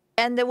clips,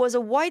 and there was a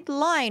white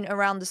line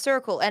around the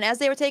circle. And as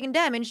they were taking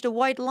damage, the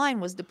white line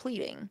was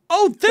depleting.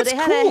 Oh, that's so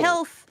they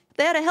cool.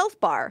 They had a health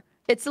bar.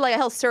 It's like a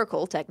health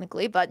circle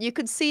technically, but you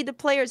could see the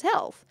player's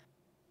health.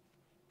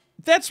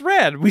 That's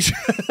rad. We should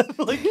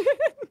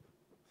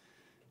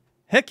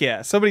heck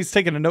yeah! Somebody's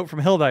taking a note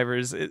from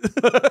Helldivers.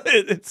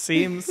 It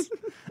seems,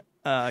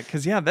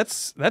 because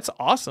that's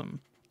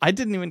awesome. I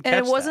didn't even catch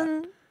and it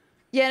wasn't. That.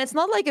 Yeah, and it's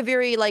not like a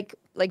very like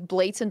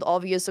blatant,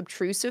 obvious,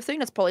 obtrusive thing.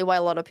 That's probably why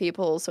a lot of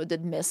people also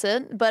did miss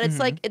it. But it's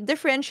it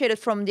differentiated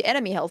from the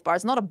enemy health bar.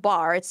 It's not a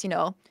bar. It's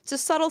it's a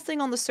subtle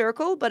thing on the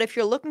circle. But if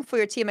you're looking for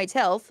your teammate's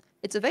health,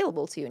 it's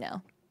available to you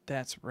now.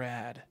 That's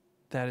rad.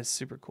 That is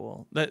super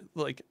cool. That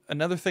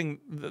another thing.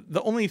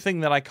 The only thing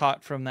that I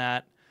caught from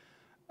that,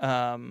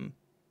 that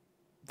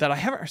I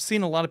haven't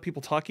seen a lot of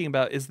people talking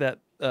about is that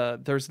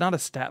there's not a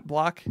stat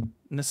block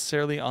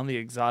necessarily on the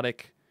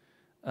exotic.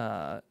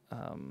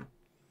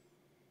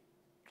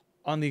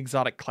 On the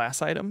exotic class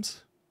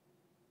items.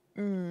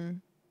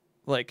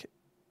 Like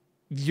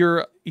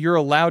you're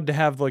allowed to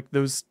have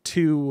those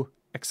 2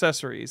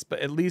 accessories, but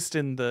at least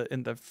in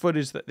the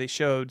footage that they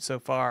showed so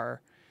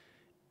far,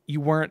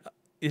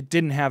 it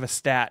didn't have a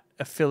stat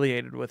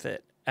affiliated with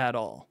it at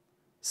all.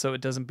 So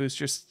it doesn't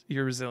boost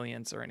your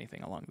resilience or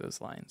anything along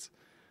those lines.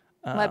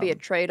 Might be a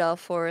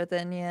trade-off for it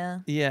then, yeah.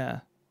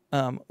 Yeah.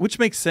 Which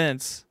makes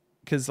sense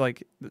because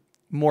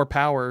more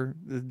power,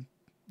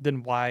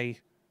 then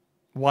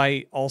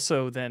why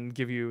also then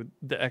give you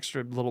the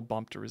extra little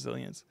bump to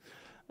resilience?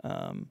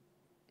 They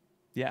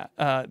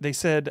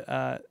said,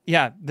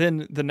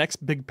 then the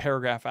next big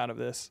paragraph out of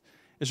this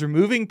is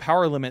removing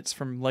power limits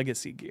from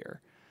legacy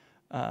gear.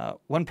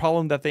 One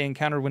problem that they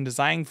encountered when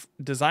designing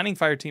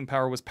Fireteam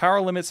Power was power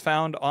limits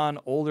found on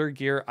older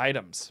gear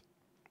items.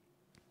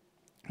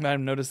 I've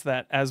noticed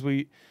that as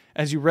you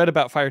read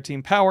about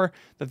Fireteam Power,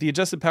 that the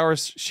adjusted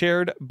powers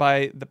shared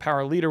by the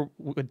power leader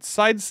would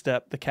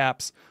sidestep the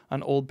caps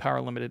on old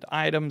power limited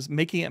items,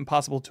 making it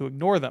impossible to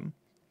ignore them.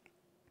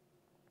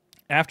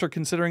 After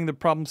considering the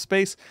problem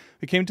space,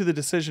 we came to the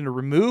decision to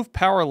remove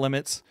power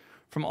limits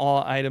from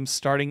all items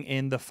starting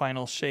in the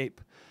final shape.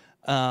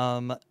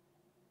 They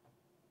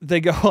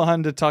go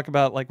on to talk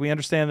about, we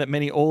understand that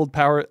many old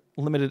power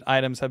limited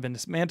items have been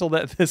dismantled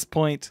at this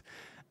point.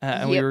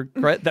 And we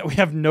regret that we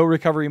have no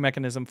recovery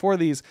mechanism for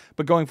these,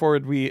 but going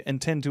forward, we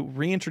intend to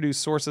reintroduce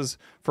sources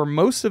for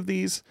most of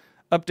these,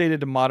 updated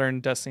to modern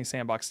Destiny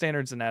sandbox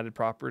standards and added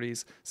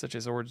properties such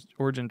as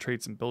origin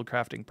traits and build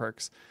crafting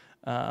perks,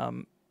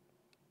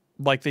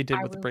 like they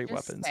did with the Brave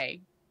Weapons.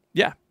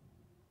 Yeah,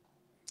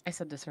 I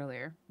said this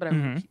earlier, but I will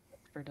repeat it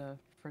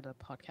for the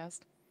podcast.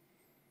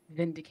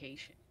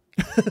 Vindication.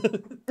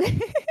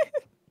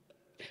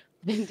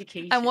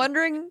 Vindication. I'm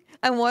wondering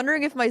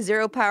if my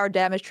 0 power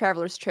damage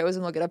Traveler's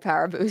Chosen will get a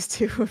power boost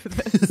too with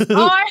this.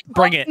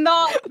 Bring it.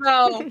 No.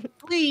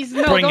 Please,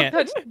 no, don't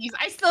touch these.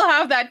 I still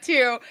have that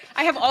too.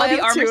 I have all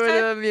the armor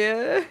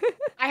sets.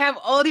 I have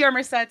all the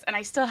armor sets, and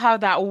I still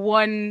have that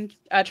one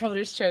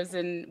Traveler's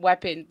Chosen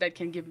weapon that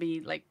can give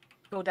me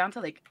go down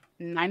to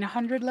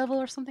 900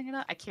 level or something like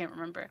that. I can't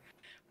remember.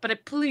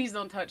 But please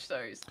don't touch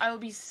those. I will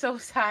be so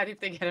sad if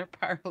they get a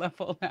power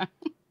level now.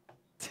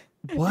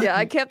 What? Yeah,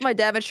 I kept my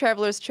Damage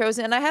Traveler's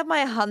Chosen, and I have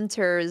my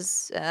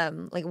Hunter's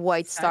like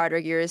white Set. starter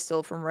gear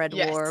still from Red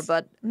War, Yes.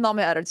 but not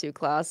my other two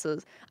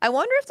classes. I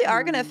wonder if they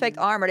are going to affect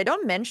Mm. armor. They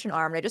don't mention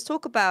armor. They just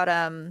talk about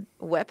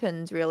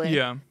weapons, really.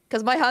 Yeah.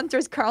 Because my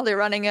Hunter's currently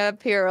running a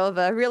pair of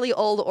really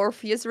old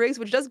Orpheus rigs,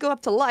 which does go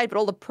up to light, but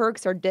all the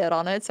perks are dead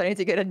on it, so I need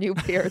to get a new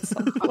pair at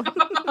some point.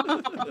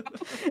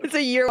 It's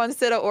a year one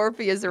set of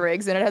Orpheus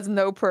rigs, and it has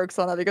no perks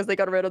on it because they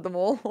got rid of them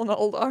all on the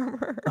old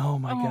armor. Oh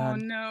my Oh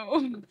god.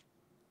 no.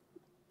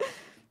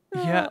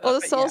 Yeah. Or the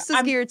But yeah,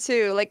 solstice gear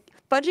too. Like,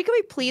 Bungie, can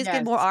we please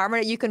get more Yes. armor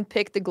that you can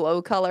pick the glow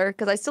color?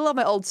 Because I still have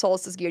my old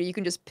solstice gear. You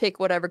can just pick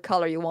whatever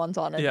color you want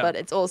on it, Yeah. but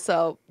it's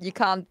also you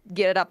can't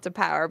get it up to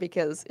power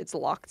because it's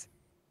locked.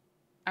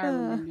 I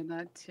remember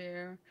that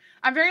too.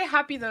 I'm very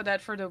happy though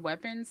that for the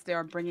weapons they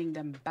are bringing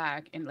them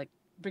back and like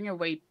bring a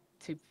way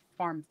to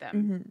farm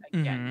them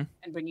again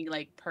and bringing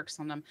like perks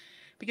on them,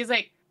 because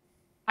like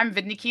I'm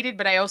vindicated,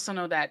 but I also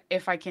know that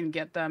if I can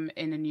get them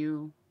in the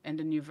new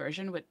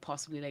version with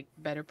possibly like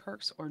better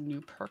perks or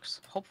new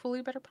perks,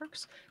 hopefully better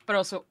perks, but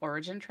also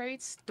origin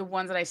traits, the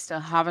ones that I still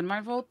have in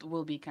my vault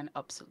will be kind of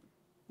obsolete.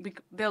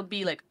 They'll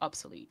be like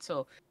obsolete.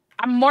 So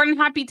I'm more than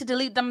happy to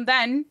delete them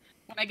then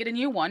when I get a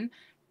new one.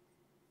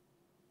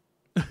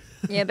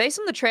 Yeah, based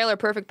on the trailer,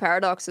 Perfect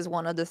Paradox is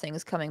one of the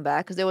things coming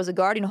back because there was a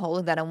Guardian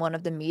holding that in one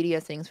of the media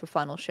things for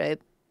Final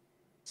Shape.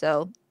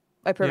 So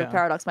my Perfect Yeah.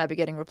 Paradox might be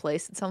getting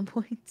replaced at some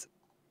point.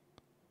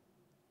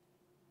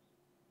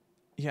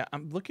 Yeah,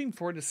 I'm looking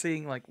forward to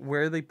seeing like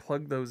where they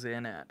plug those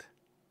in at.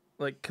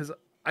 Like, cuz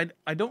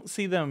I don't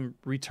see them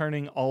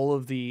returning all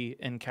of the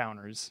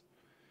encounters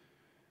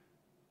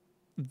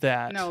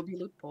that No, it'll be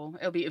loophole.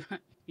 It'll be,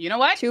 you know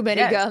what? Too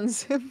many Yes.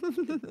 guns.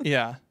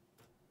 Yeah.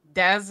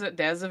 There's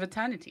of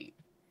eternity.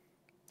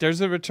 There's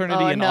a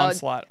Returnity Oh, and no.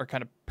 Onslaught are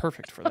kind of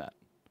perfect for that.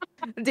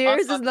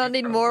 Deers does Onslaught not is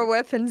need more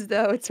weapons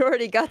though. It's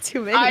already got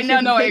too many. I know,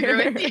 in no, I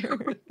agree with there.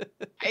 you.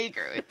 I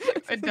agree with you.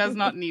 It does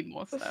not need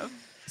more stuff.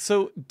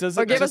 So does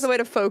Or it give us just, a way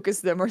to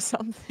focus them or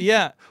something.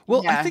 Yeah.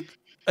 Well, I Yeah. think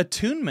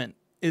attunement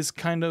is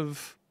kind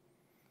of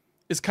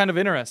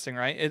interesting,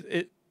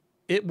 right?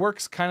 It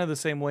works kind of the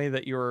same way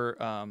that your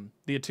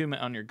the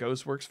attunement on your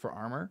ghost works for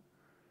armor.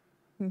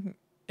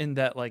 In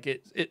that like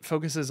it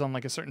focuses on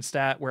like a certain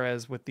stat,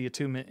 whereas with the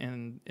attunement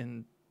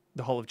in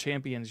the Hall of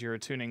Champions, you're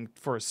attuning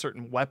for a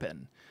certain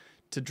weapon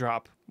to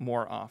drop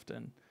more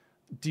often.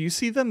 Do you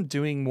see them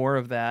doing more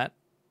of that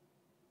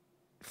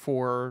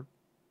for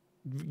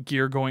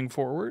gear going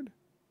forward?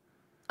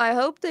 I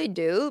hope they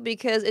do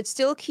because it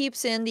still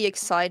keeps in the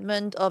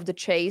excitement of the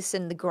chase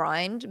and the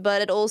grind,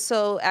 but it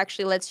also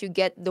actually lets you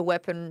get the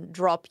weapon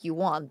drop you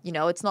want. You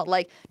know, it's not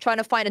like trying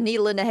to find a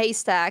needle in a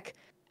haystack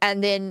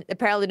and then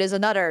apparently there's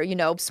another,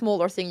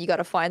 smaller thing you got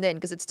to find in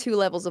because it's 2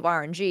 levels of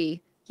RNG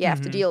you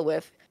have to deal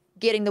with.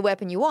 Getting the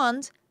weapon you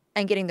want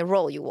and getting the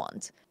roll you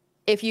want.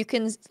 If you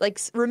can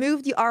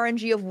remove the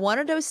RNG of one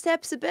of those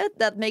steps a bit,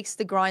 that makes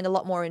the grind a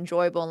lot more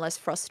enjoyable and less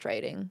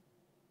frustrating.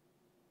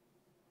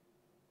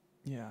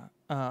 Yeah.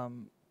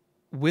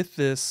 With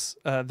this,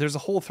 there's a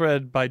whole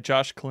thread by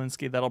Josh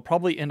Kalinsky that'll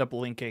probably end up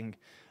linking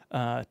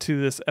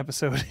to this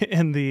episode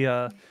in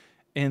the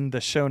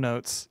show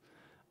notes.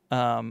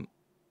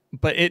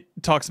 But it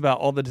talks about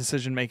all the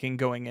decision making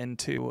going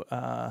into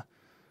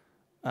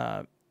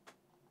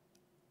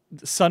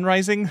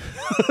sunrising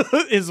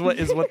is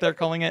what they're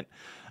calling it.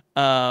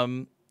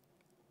 And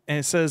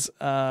it says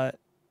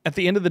at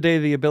the end of the day,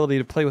 the ability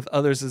to play with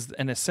others is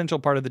an essential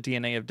part of the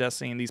DNA of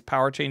Destiny, and these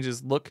power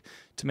changes look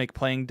to make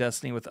playing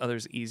Destiny with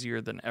others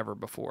easier than ever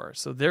before.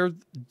 So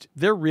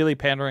they're really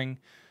pandering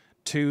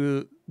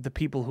to the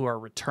people who are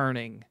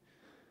returning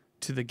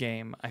to the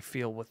game, I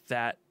feel, with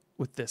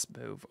this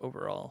move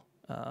overall.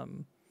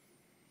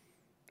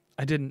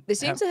 They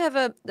seem to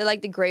have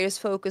the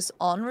greatest focus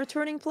on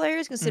returning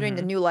players, considering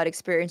the new light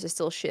experience is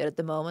still shit at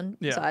the moment.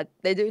 Yeah. So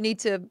they do need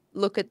to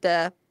look at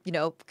the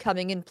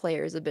coming in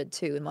players a bit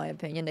too. In my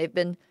opinion, they've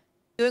been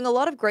doing a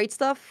lot of great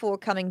stuff for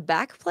coming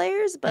back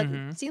players, but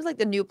it seems like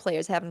the new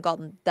players haven't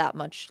gotten that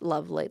much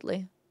love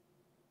lately.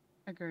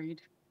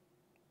 Agreed.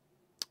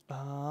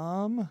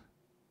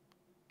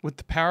 With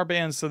the power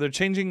bands, so they're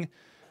changing.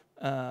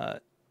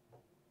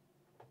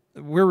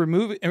 We're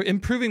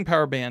improving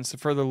power bands to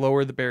further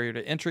lower the barrier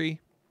to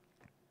entry.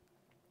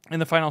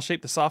 In the final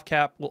shape, the soft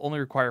cap will only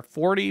require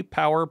 40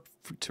 power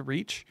to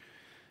reach,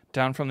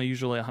 down from the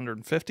usually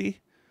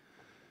 150.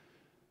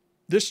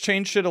 This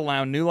change should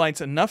allow new lights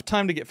enough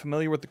time to get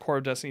familiar with the core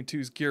of Destiny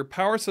 2's gear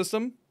power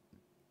system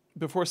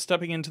before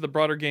stepping into the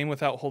broader game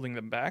without holding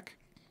them back.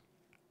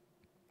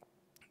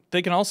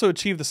 They can also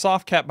achieve the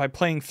soft cap by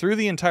playing through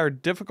the entire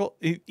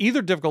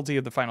difficulty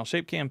of the Final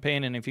Shape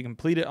campaign, and if you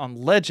complete it on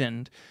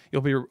Legend,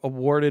 you'll be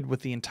awarded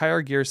with the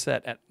entire gear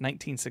set at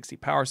 1960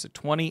 power, so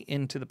 20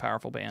 into the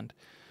powerful band,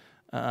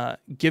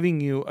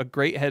 giving you a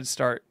great head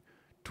start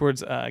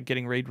towards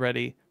getting raid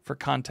ready for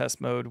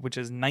contest mode, which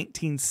is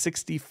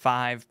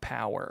 1965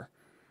 power.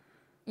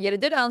 Yeah, they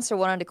did answer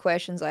one of the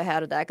questions I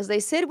had of that because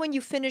they said when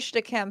you finish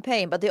the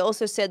campaign, but they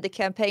also said the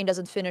campaign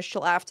doesn't finish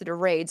till after the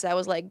raid. So I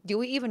was like, do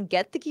we even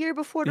get the gear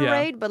before the Yeah.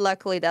 raid? But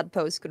luckily that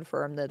post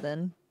confirmed it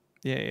then.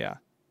 Yeah.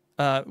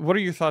 What are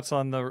your thoughts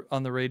on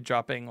the raid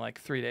dropping like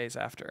 3 days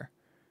after?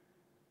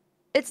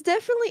 It's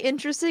definitely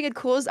interesting. It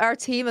caused our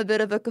team a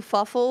bit of a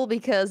kerfuffle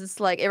because it's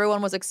like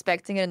everyone was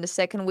expecting it in the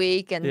second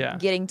week, and Yeah.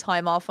 getting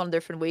time off on a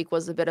different week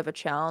was a bit of a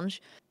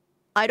challenge.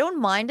 I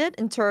don't mind it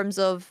in terms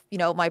of,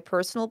 my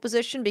personal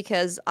position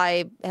because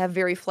I have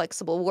very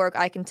flexible work.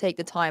 I can take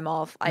the time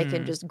off. I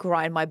can just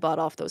grind my butt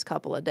off those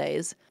couple of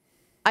days.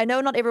 I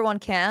know not everyone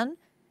can.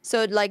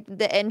 So, like,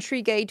 the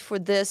entry gate for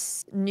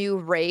this new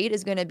raid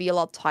is going to be a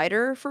lot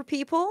tighter for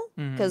people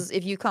because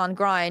if you can't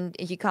grind,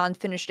 if you can't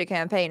finish the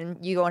campaign,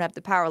 you don't have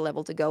the power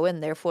level to go in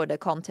there for the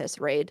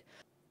contest raid.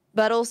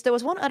 But also, there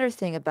was one other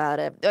thing about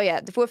it. Oh, yeah.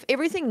 With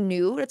everything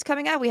new that's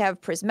coming out, we have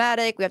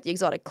Prismatic, we have the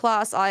exotic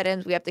class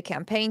items, we have the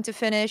campaign to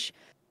finish.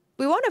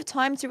 We won't have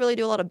time to really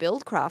do a lot of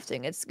build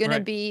crafting. It's going to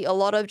Right. be a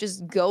lot of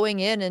just going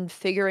in and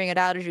figuring it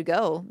out as you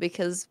go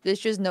because there's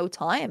just no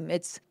time.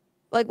 It's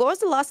like, what was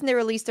the last time they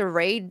released a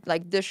raid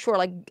like this short?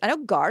 Like, I know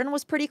Garden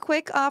was pretty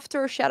quick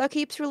after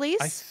Shadowkeep's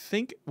release. I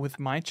think with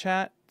my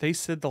chat, they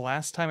said the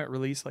last time it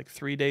released like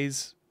 3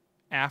 days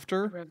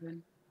after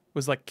Ribbon.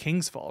 was like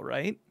Kingsfall,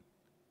 right?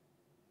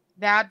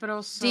 That, but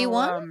also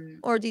D1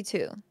 or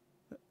D2?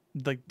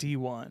 Like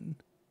D1.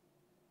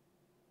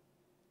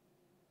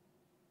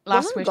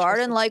 Last Wasn't Wish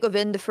Garden was- like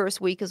within the first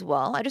week as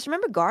well? I just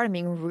remember Garden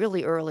being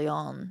really early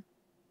on.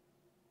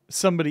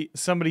 Somebody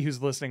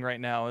who's listening right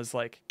now is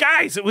like,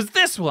 guys, it was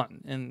this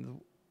one, and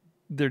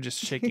they're just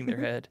shaking their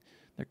head.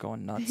 They're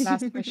going nuts.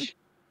 Last Wish.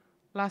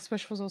 Last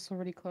Wish was also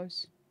really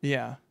close.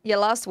 Yeah. Yeah,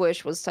 Last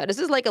Wish was tight. This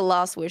is like a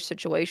Last Wish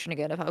situation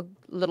again of how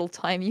little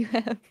time you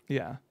have.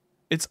 Yeah.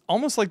 It's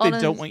almost like they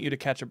don't Honest- want you to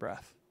catch a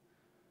breath.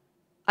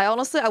 I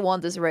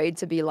want this raid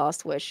to be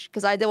Last Wish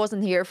because I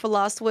wasn't here for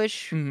Last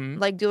Wish,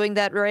 like doing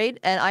that raid,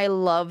 and I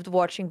loved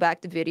watching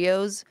back the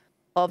videos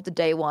of the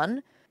day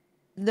one.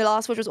 The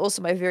Last Wish was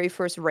also my very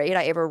first raid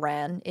I ever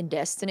ran in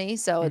Destiny,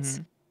 so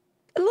it's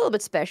a little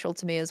bit special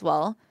to me as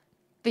well.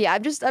 But yeah,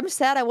 I'm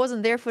sad I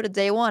wasn't there for the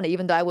day one,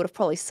 even though I would have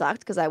probably sucked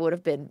because I would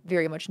have been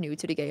very much new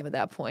to the game at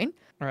that point.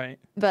 Right.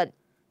 But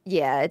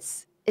yeah,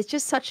 it's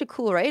just such a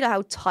cool raid.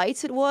 How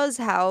tight it was,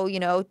 how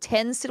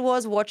tense it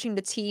was watching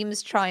the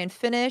teams try and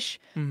finish.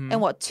 And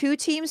what, 2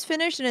 teams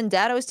finished, and then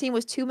Dato's team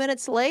was 2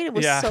 minutes late. It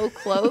was Yeah. so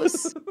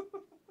close.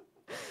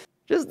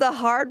 Just the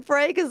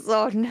heartbreak is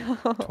no.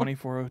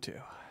 2402.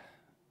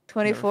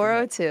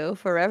 2402,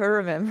 forever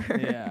remember.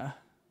 Yeah.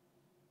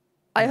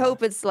 I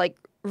hope it's like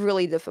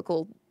really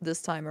difficult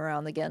this time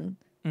around again.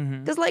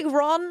 Because like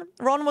Ron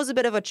was a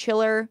bit of a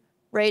chiller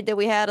raid that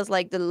we had as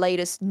like the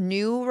latest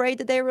new raid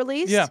that they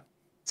released. Yeah.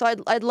 So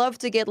I'd love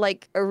to get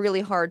like a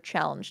really hard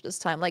challenge this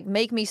time. Like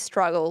make me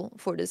struggle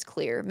for this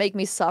clear. Make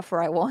me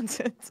suffer. I want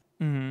it.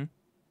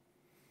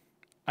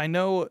 I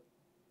know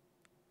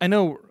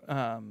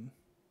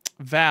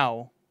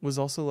Vow was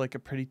also like a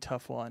pretty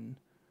tough one.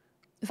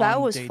 Vow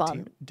on was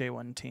fun. Day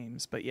one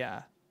teams, but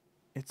yeah.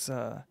 It's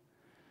The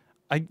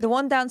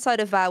one downside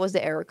of Vow was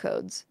the error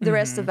codes. The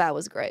rest of Vow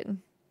was great.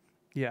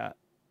 yeah.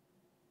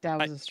 That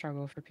was a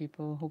struggle for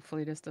people.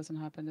 Hopefully this doesn't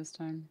happen this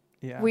time.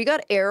 Yeah. We got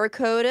error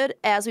coded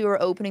as we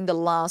were opening the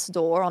last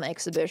door on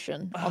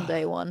exhibition on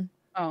day one.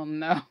 Oh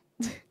no.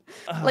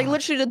 Like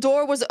literally the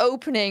door was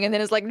opening and then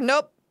it's like,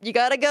 nope, you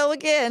gotta go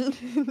again.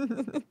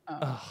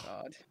 Oh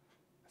god.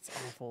 That's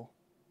awful.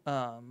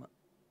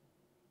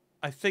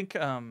 I think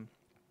I'm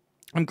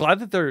glad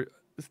that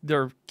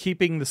they're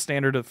keeping the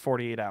standard of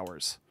 48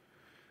 hours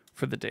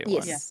for the day one.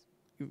 Yes. Yes.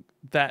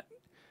 That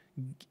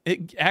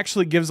it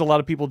actually gives a lot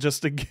of people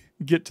just to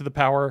get to the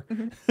power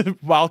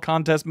while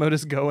contest mode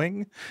is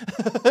going.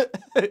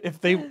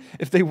 if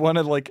they want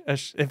to like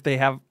if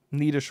they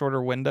need a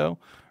shorter window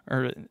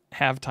or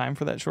have time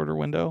for that shorter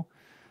window,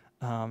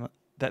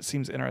 that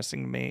seems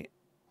interesting to me.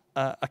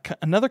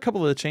 Another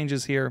couple of the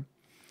changes here.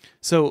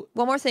 So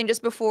One more thing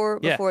just before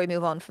Yeah. we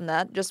move on from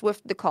that, just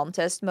with the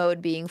contest mode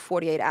being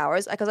 48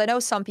 hours, because I know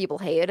some people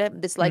hate it.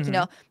 It's like,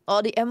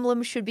 oh, the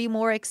emblem should be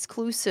more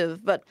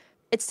exclusive, but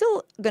it's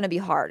still going to be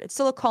hard. It's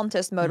still a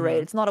contest mode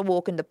raid. It's not a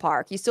walk in the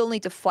park. You still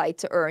need to fight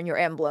to earn your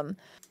emblem.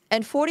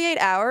 And 48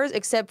 hours,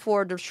 except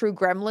for the true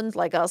gremlins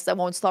like us that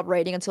won't stop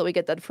raiding until we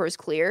get that first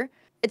clear,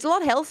 it's a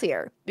lot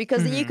healthier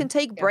because then you can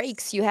take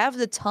breaks. You have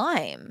the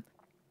time.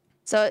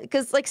 So,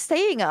 because like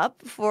staying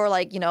up for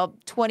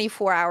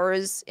 24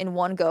 hours in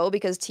one go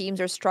because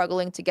teams are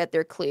struggling to get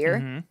their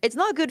clear, it's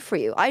not good for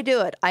you. I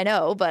do it, I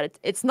know, but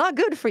it's not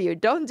good for you.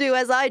 Don't do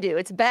as I do.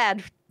 It's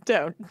bad.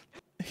 Don't.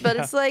 But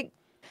it's like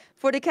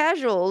for the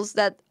casuals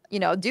that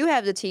do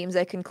have the teams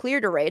that can clear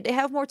the raid, they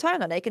have more time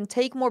now. They can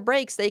take more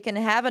breaks. They can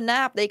have a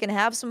nap. They can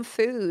have some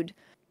food.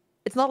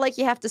 It's not like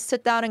you have to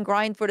sit down and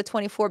grind for the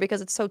 24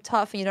 because it's so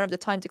tough and you don't have the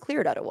time to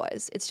clear it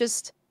otherwise. It's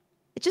just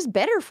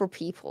better for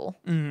people.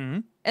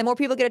 And more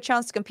people get a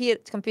chance to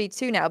compete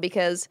too now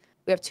because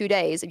we have 2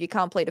 days. If you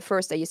can't play the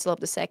first day, you still have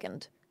the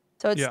second.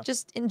 So it's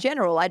just in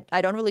general,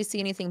 I don't really see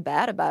anything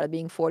bad about it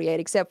being 48,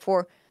 except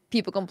for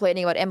people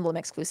complaining about emblem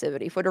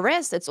exclusivity. For the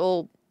rest, it's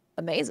all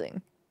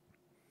amazing.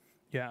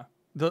 Yeah.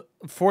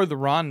 For the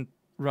Ron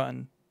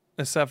run,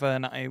 Asefa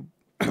and I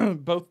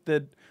both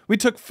did. We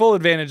took full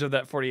advantage of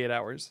that 48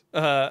 hours.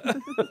 Yeah.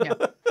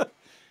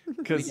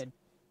 Because,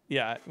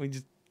 yeah, we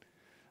just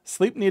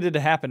sleep needed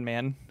to happen,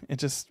 man. It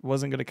just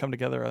wasn't going to come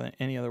together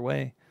any other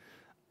way.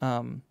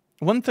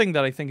 One thing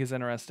that I think is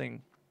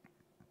interesting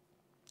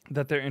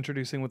that they're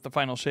introducing with the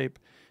final shape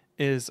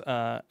is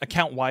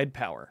account wide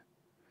power.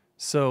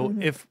 So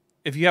if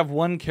you have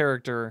one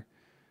character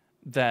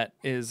that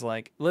is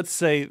like, let's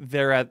say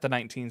they're at the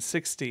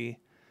 1960,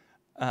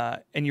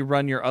 and you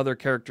run your other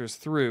characters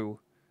through,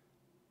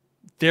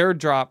 their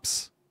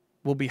drops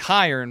will be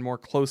higher and more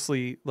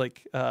closely,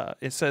 like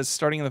it says,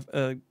 starting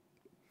in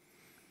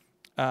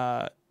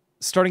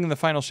the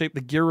final shape,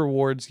 the gear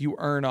rewards you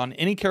earn on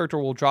any character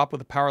will drop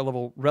with a power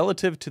level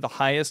relative to the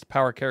highest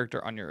power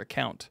character on your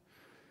account.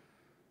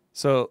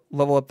 So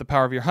level up the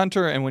power of your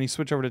hunter, and when you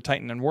switch over to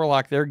Titan and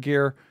Warlock, their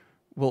gear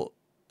will,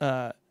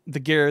 the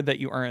gear that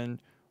you earn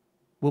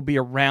will be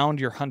around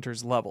your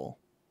hunter's level,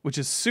 which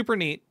is super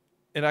neat.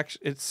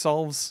 It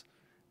solves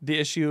the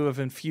issue of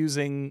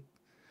infusing.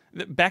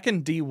 Back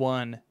in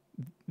D1,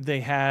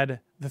 they had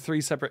the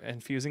 3 separate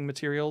infusing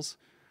materials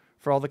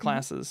for all the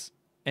classes,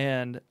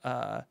 and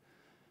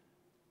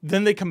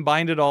then they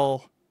combined it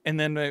all, and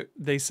then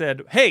they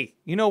said, hey,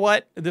 you know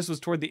what? This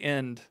was toward the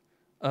end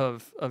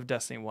of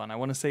Destiny 1. I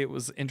want to say it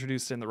was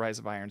introduced in the Rise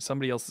of Iron.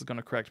 Somebody else is going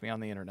to correct me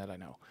on the internet, I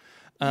know.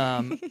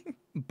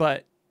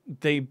 But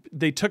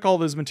they took all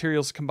those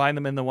materials, combined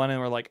them into one, and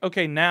were like,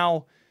 okay,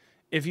 now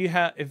if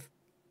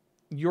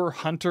your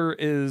hunter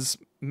is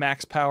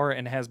max power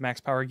and has max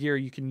power gear,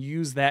 you can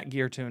use that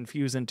gear to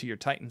infuse into your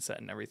Titan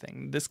set and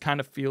everything. This kind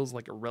of feels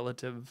like a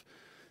relative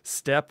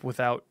step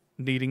without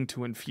needing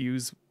to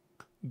infuse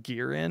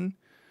gear in.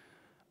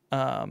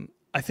 I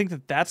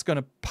think that's going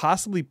to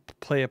possibly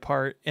play a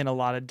part in a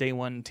lot of day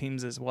one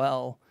teams as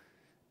well.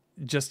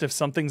 Just if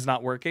something's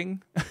not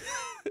working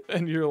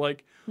and you're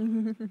like,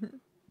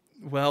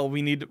 well,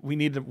 we need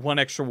one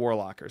extra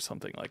warlock or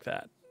something like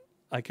that.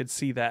 I could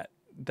see that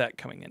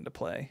coming into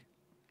play.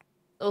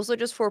 Also,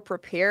 just for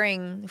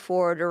preparing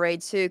for the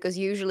raid too, because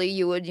usually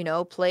you would,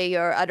 play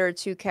your other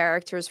 2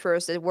 characters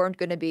first that weren't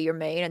going to be your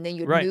main, and then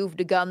you'd move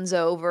the guns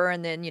over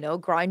and then,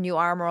 grind new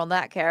armor on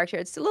that character.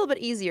 It's a little bit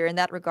easier in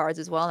that regards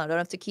as well. And I don't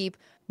have to keep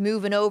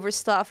moving over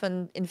stuff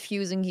and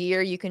infusing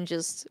gear. You can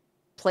just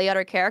play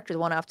other characters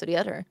one after the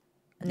other,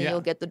 and then you'll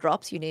get the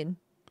drops you need.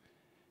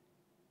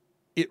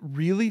 It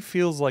really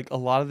feels like a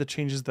lot of the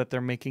changes that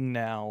they're making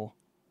now.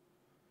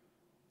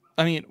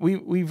 I mean,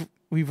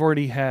 we've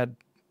already had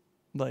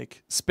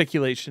like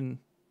speculation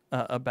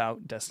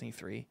about Destiny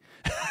 3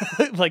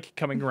 like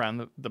coming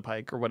around the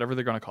pike or whatever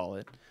they're going to call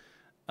it.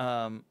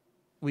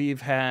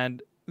 We've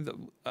had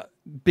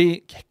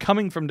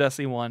coming from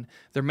Destiny 1,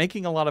 they're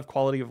making a lot of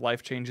quality of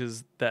life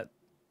changes that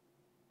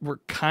were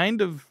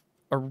kind of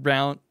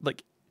around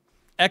like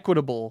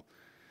equitable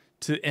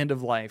to end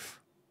of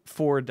life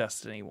for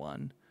Destiny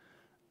 1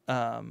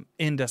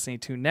 in Destiny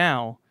 2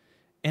 now,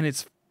 and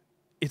it's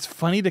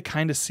funny to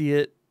kind of see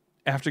it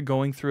after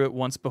going through it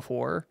once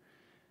before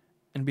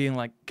and being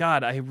like,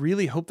 God, I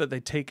really hope that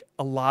they take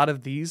a lot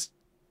of these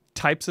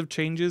types of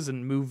changes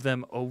and move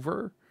them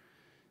over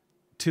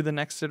to the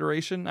next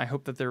iteration. I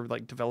hope that they're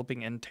like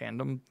developing in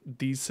tandem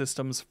these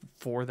systems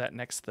for that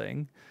next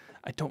thing.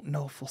 I don't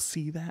know if we'll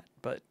see that,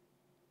 but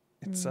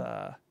it's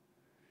a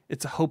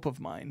hope of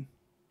mine.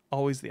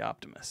 Always the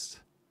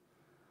optimist.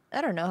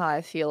 I don't know how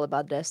I feel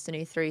about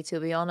Destiny 3, to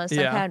be honest.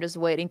 Yeah. I'm kind of just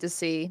waiting to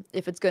see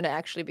if it's going to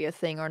actually be a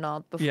thing or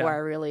not before I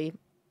really,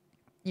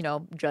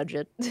 judge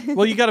it.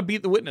 Well, you got to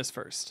beat the witness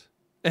first.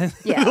 And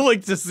Yeah.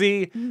 like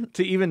to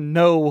even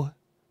know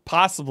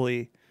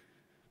possibly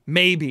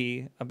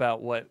maybe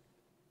about what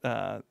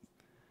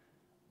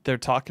they're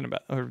talking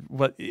about, or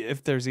what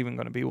if there's even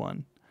going to be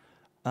one.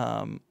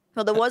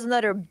 Well, there was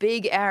another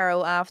big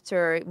arrow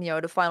after,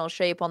 the final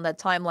shape on that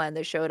timeline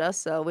they showed us,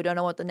 so we don't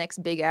know what the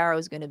next big arrow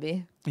is going to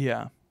be.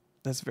 Yeah,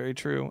 that's very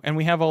true. And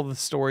we have all the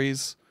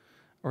stories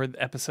or the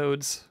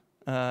episodes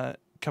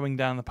coming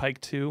down the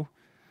pike too.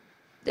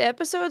 The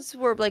episodes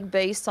were like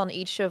based on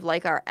each of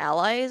like our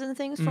allies and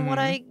things from what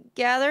I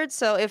gathered.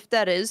 So if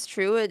that is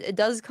true, it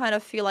does kind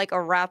of feel like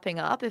a wrapping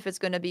up if it's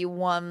going to be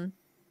one,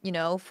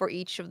 for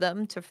each of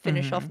them to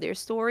finish off their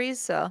stories.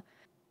 So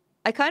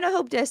I kind of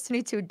hope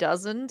Destiny 2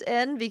 doesn't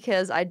end,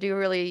 because I do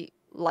really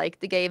like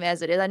the game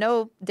as it is. I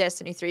know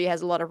Destiny 3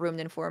 has a lot of room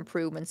then for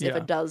improvements if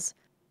it does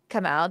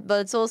come out,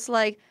 but it's also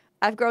like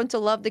I've grown to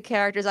love the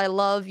characters. I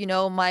love,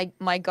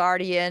 my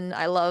Guardian.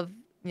 I love,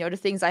 the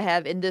things I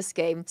have in this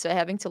game. So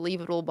having to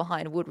leave it all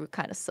behind would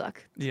kind of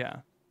suck.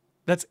 Yeah.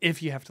 That's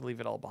if you have to leave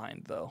it all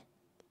behind, though.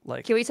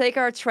 Like, can we take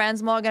our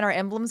transmog and our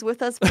emblems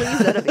with us, please?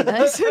 That'd be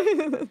nice.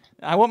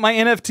 I want my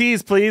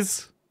NFTs,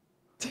 please.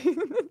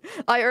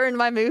 I earned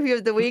my movie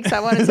of the week, so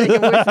I want to take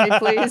it with me,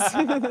 please.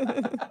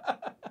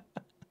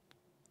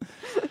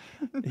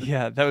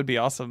 Yeah, that would be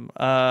awesome.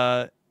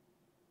 Yeah,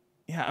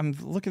 I'm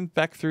looking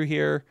back through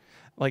here.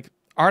 Like,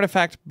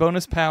 artifact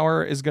bonus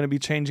power is going to be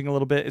changing a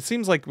little bit. It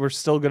seems like we're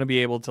still going to be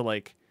able to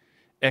like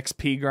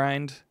XP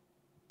grind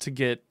to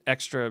get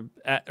extra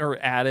or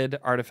added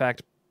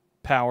artifact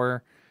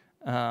power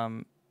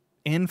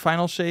in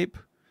final shape,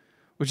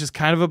 which is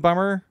kind of a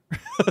bummer.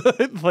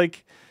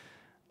 Like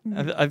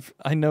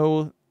I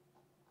know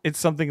it's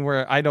something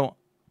where I don't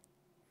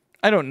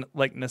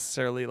like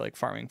necessarily like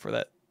farming for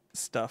that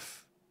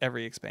stuff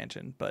every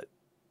expansion, but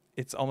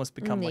it's almost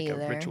become like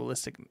a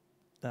ritualistic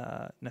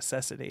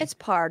necessity. It's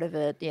part of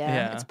it,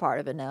 yeah. It's part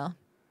of it now.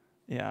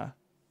 Yeah.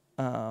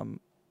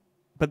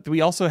 But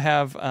we also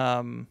have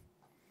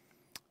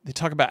they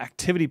talk about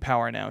activity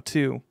power now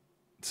too.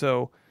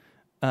 So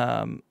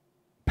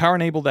power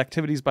enabled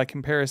activities by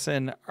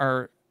comparison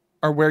are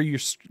where you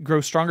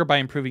grow stronger by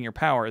improving your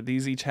power.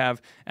 These each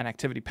have an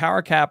activity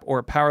power cap or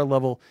a power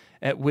level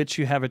at which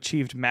you have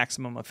achieved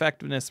maximum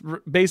effectiveness.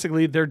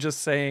 Basically, they're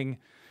just saying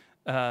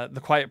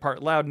the quiet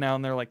part loud now,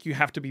 and they're like, you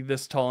have to be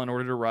this tall in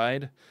order to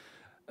ride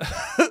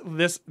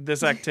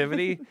this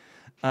activity,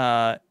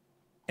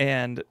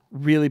 and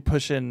really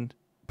pushing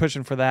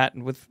for that.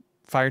 And with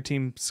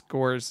Fireteam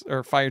scores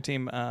or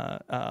Fireteam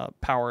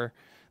power,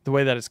 the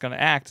way that it's going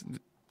to act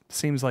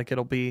seems like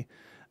it'll be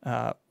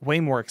way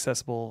more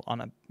accessible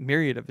on a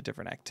myriad of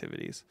different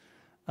activities.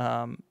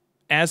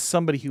 As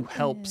somebody who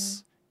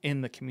helps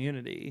in the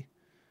community,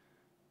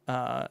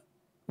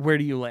 where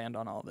do you land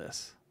on all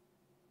this?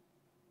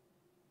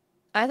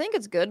 I think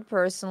it's good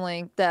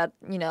personally that,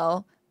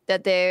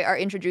 that they are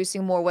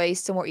introducing more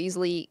ways to more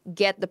easily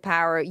get the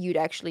power you'd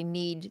actually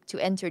need to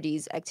enter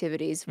these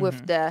activities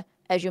with the,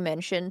 as you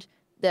mentioned,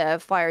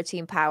 the fire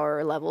team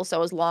power level.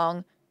 So as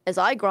long as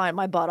I grind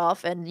my butt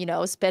off and,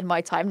 spend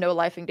my time no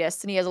lifing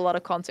Destiny, as a lot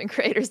of content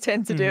creators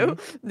tend to do,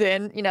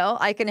 then,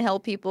 I can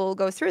help people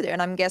go through there.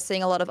 And I'm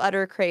guessing a lot of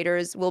other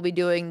creators will be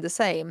doing the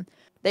same.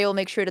 They will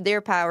make sure that their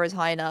power is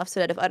high enough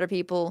so that if other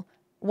people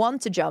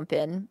want to jump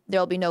in,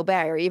 there'll be no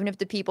barrier, even if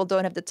the people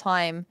don't have the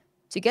time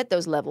to get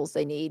those levels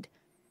they need.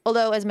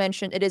 Although, as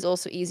mentioned, it is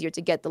also easier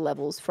to get the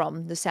levels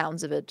from the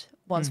sounds of it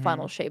once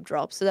final shape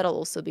drops, so that'll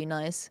also be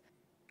nice.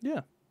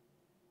 Yeah.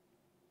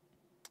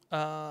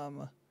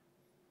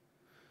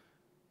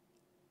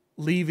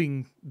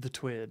 Leaving the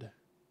TWID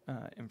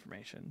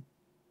information.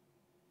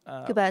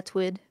 Goodbye,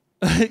 TWID.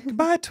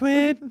 Goodbye,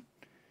 TWID.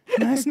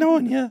 Nice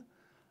knowing you.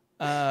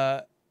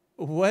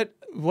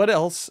 What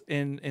else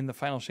in the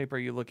final shape are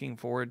you looking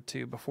forward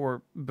to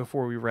before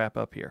we wrap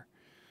up here?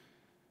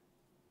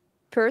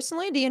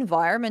 Personally, the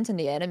environment and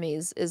the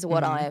enemies is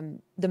what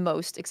I'm the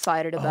most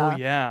excited about. Oh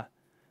yeah,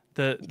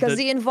 because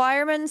the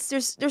environments,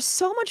 there's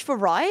so much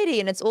variety,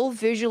 and it's all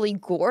visually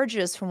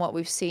gorgeous from what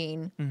we've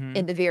seen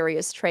in the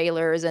various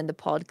trailers and the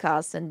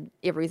podcasts and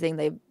everything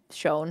they've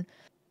shown.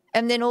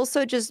 And then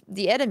also just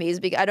the enemies.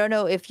 I don't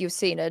know if you've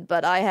seen it,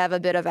 but I have a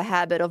bit of a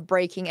habit of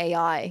breaking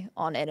AI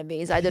on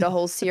enemies. I did a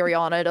whole series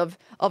on it of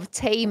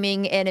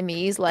taming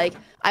enemies. Like,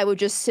 I would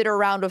just sit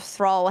around with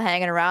Thrall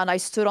hanging around. I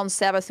stood on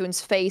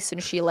Sabathun's face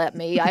and she let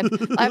me.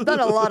 I've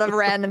done a lot of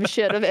random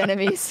shit of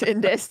enemies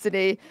in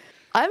Destiny.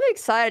 I'm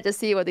excited to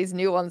see what these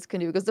new ones can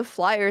do, because the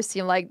flyers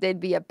seem like they'd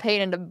be a pain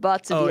in the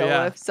butt to deal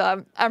with.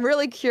 So I'm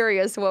really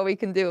curious what we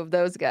can do with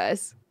those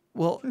guys.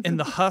 Well, in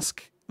the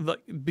Husk,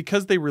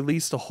 because they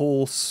released a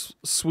whole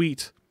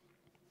suite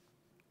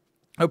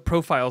of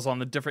profiles on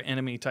the different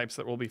enemy types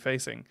that we'll be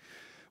facing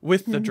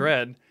with the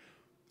Dread,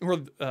 or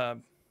the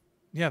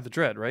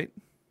Dread, right?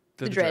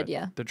 The Dread,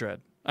 yeah. The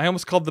Dread. I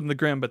almost called them the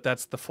Grim, but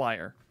that's the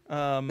Flyer.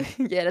 Yeah,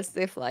 that's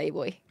the Fly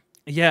boy.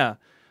 Yeah.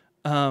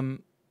 The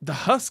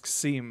Husks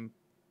seem...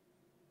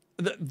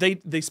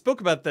 They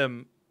spoke about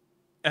them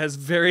as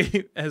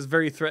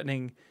very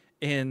threatening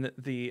in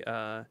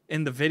the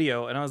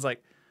video, and I was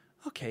like,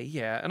 okay,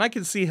 yeah, and I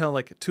can see how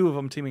like two of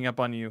them teaming up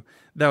on you,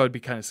 that would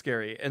be kind of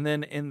scary. And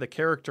then in the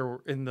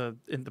character in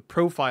the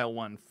profile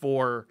one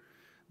for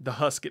the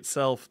Husk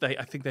itself,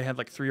 I think they had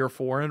like 3 or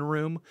 4 in a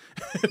room.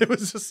 It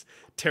was just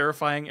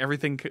terrifying,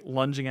 everything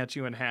lunging at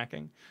you and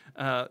hacking.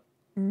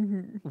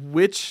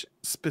 Which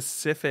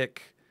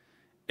specific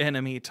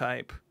enemy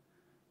type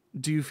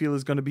do you feel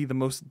is going to be the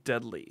most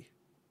deadly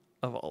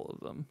of all of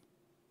them?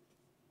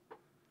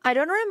 I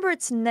don't remember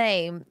its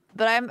name,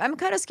 but I'm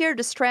kind of scared of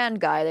the Strand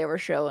guy they were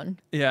showing.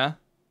 Yeah.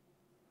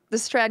 The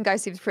Strand guy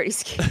seems pretty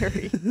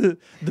scary.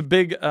 The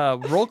big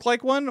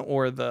Rolk-like one,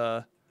 or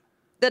the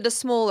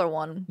smaller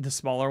one? The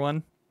smaller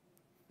one?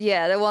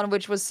 Yeah, the one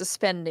which was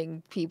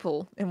suspending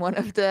people in one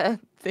of the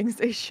things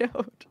they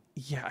showed.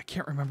 Yeah, I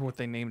can't remember what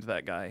they named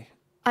that guy.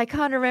 I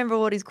can't remember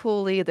what he's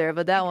called either,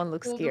 but that one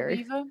looks scary.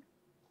 Weaver?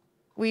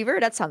 Weaver?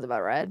 That sounds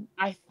about right.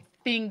 I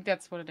think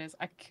that's what it is.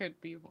 I could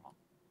be wrong.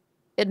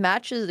 It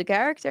matches the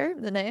character,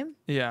 the name.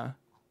 Yeah.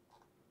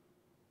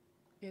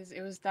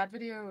 It was that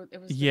video. It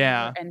was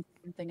and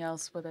something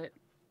else with it.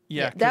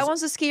 Yeah, that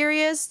one's the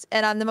scariest,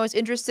 and I'm the most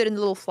interested in the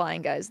little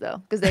flying guys though,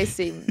 because they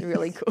seem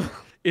really cool.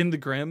 In the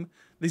Grim,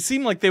 they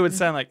seem like they would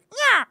sound like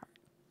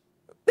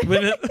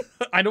yeah.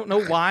 I don't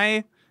know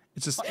why.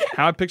 It's just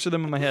how I picture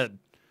them in my head.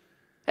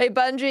 Hey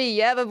Bungie,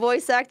 you have a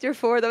voice actor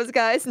for those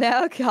guys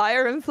now.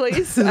 Hire him,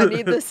 please. I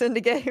need this in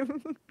the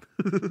game.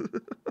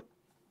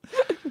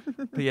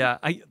 But yeah,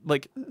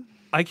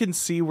 I can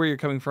see where you're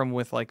coming from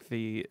with like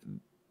it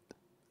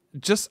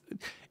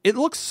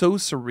looks so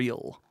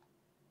surreal.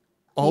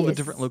 All the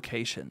different Yes.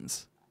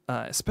 locations,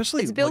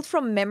 especially It's built like,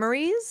 from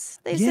memories,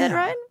 they said, Yeah.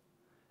 right?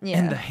 Yeah.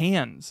 and the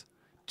hands,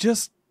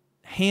 just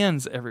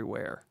hands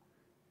everywhere.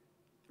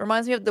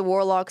 Reminds me of the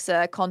Warlock's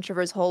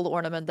Controverse hold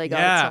ornament they got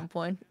at Yeah. some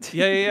point.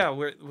 Yeah.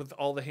 With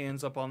all the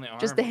hands up on the arm.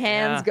 Just the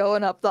hands Yeah.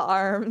 going up the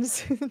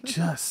arms.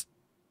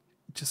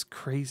 Just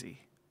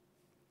crazy.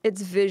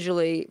 It's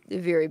visually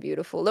very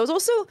beautiful. There was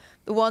also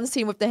the one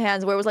scene with the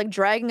hands where it was like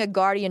dragging a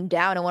guardian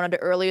down in one of the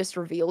earliest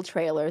reveal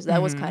trailers.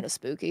 That was kind of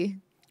spooky.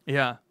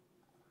 Yeah.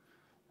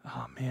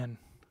 Oh man.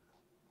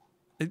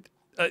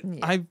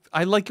 Yeah.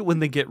 I like it when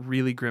they get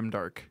really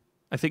grimdark.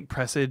 I think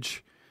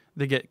Presage,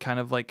 they get kind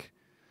of like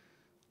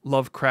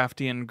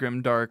Lovecraftian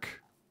grimdark,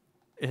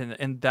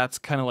 and that's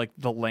kind of like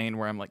the lane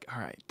where I'm like, all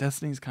right,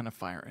 Destiny's kind of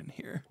firing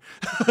here.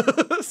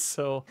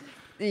 So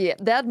Yeah,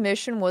 that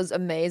mission was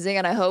amazing,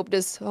 and I hope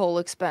this whole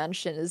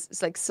expansion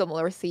is like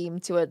similar theme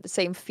to it, the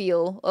same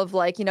feel of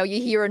like, you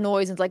hear a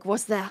noise and it's like,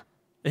 what's that?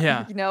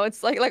 yeah,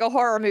 It's like a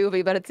horror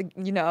movie, but it's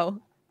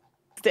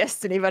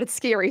Destiny, but it's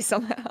scary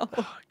somehow.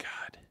 oh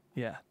god,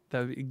 yeah,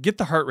 get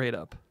the heart rate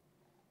up.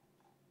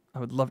 I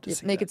would love to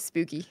see Make that. it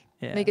spooky.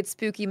 Yeah. Make it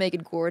spooky, make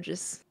it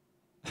gorgeous.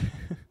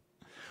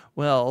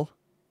 Well,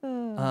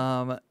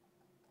 Uh,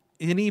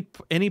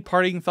 any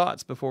parting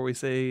thoughts before we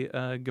say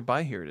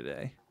goodbye here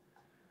today?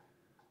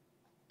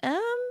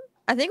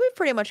 I think we've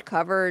pretty much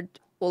covered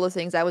all the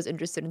things I was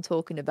interested in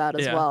talking about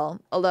as Yeah. well.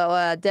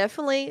 Although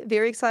definitely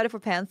very excited for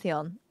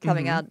Pantheon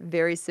coming out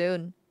very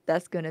soon.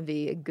 That's going to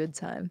be a good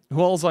time.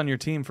 Who all's on your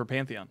team for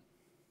Pantheon?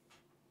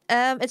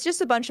 It's just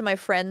a bunch of my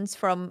friends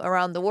from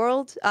around the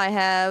world. I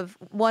have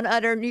one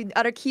other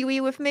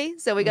Kiwi with me,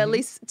 so we got at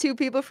least 2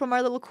 people from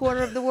our little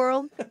corner of the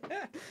world.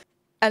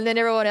 And then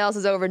everyone else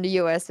is over in the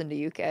US and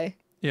the UK.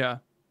 Yeah.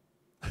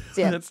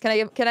 So yeah, That's- can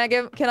I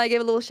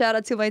give a little shout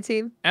out to my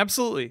team?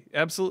 Absolutely.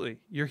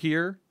 You're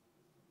here.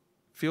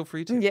 Feel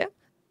free to. Yeah.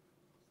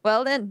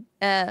 Well then,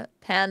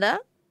 Panda,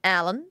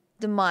 Alan,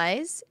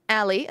 Demise,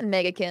 Ali, and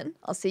Megakin.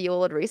 I'll see you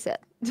all at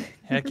Reset.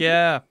 Heck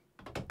yeah.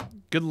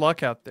 Good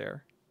luck out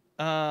there.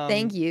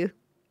 Thank you.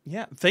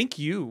 Yeah. Thank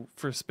you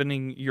for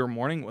spending your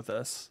morning with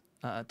us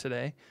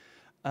today.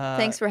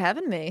 Thanks for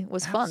having me. It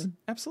was fun.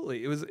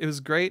 Absolutely. It was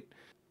great.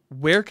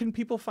 Where can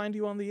people find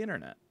you on the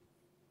internet?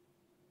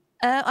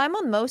 I'm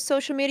on most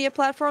social media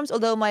platforms,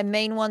 although my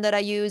main one that I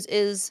use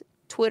is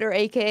Twitter,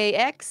 aka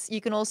X.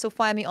 You can also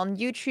find me on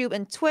YouTube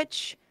and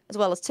Twitch, as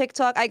well as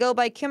TikTok. I go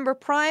by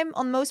KimberPrime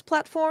on most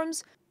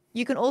platforms.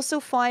 You can also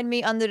find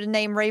me under the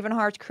name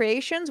Ravenheart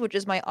Creations, which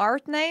is my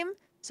art name.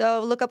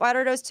 So look up either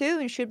of those two,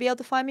 and you should be able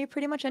to find me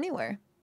pretty much anywhere.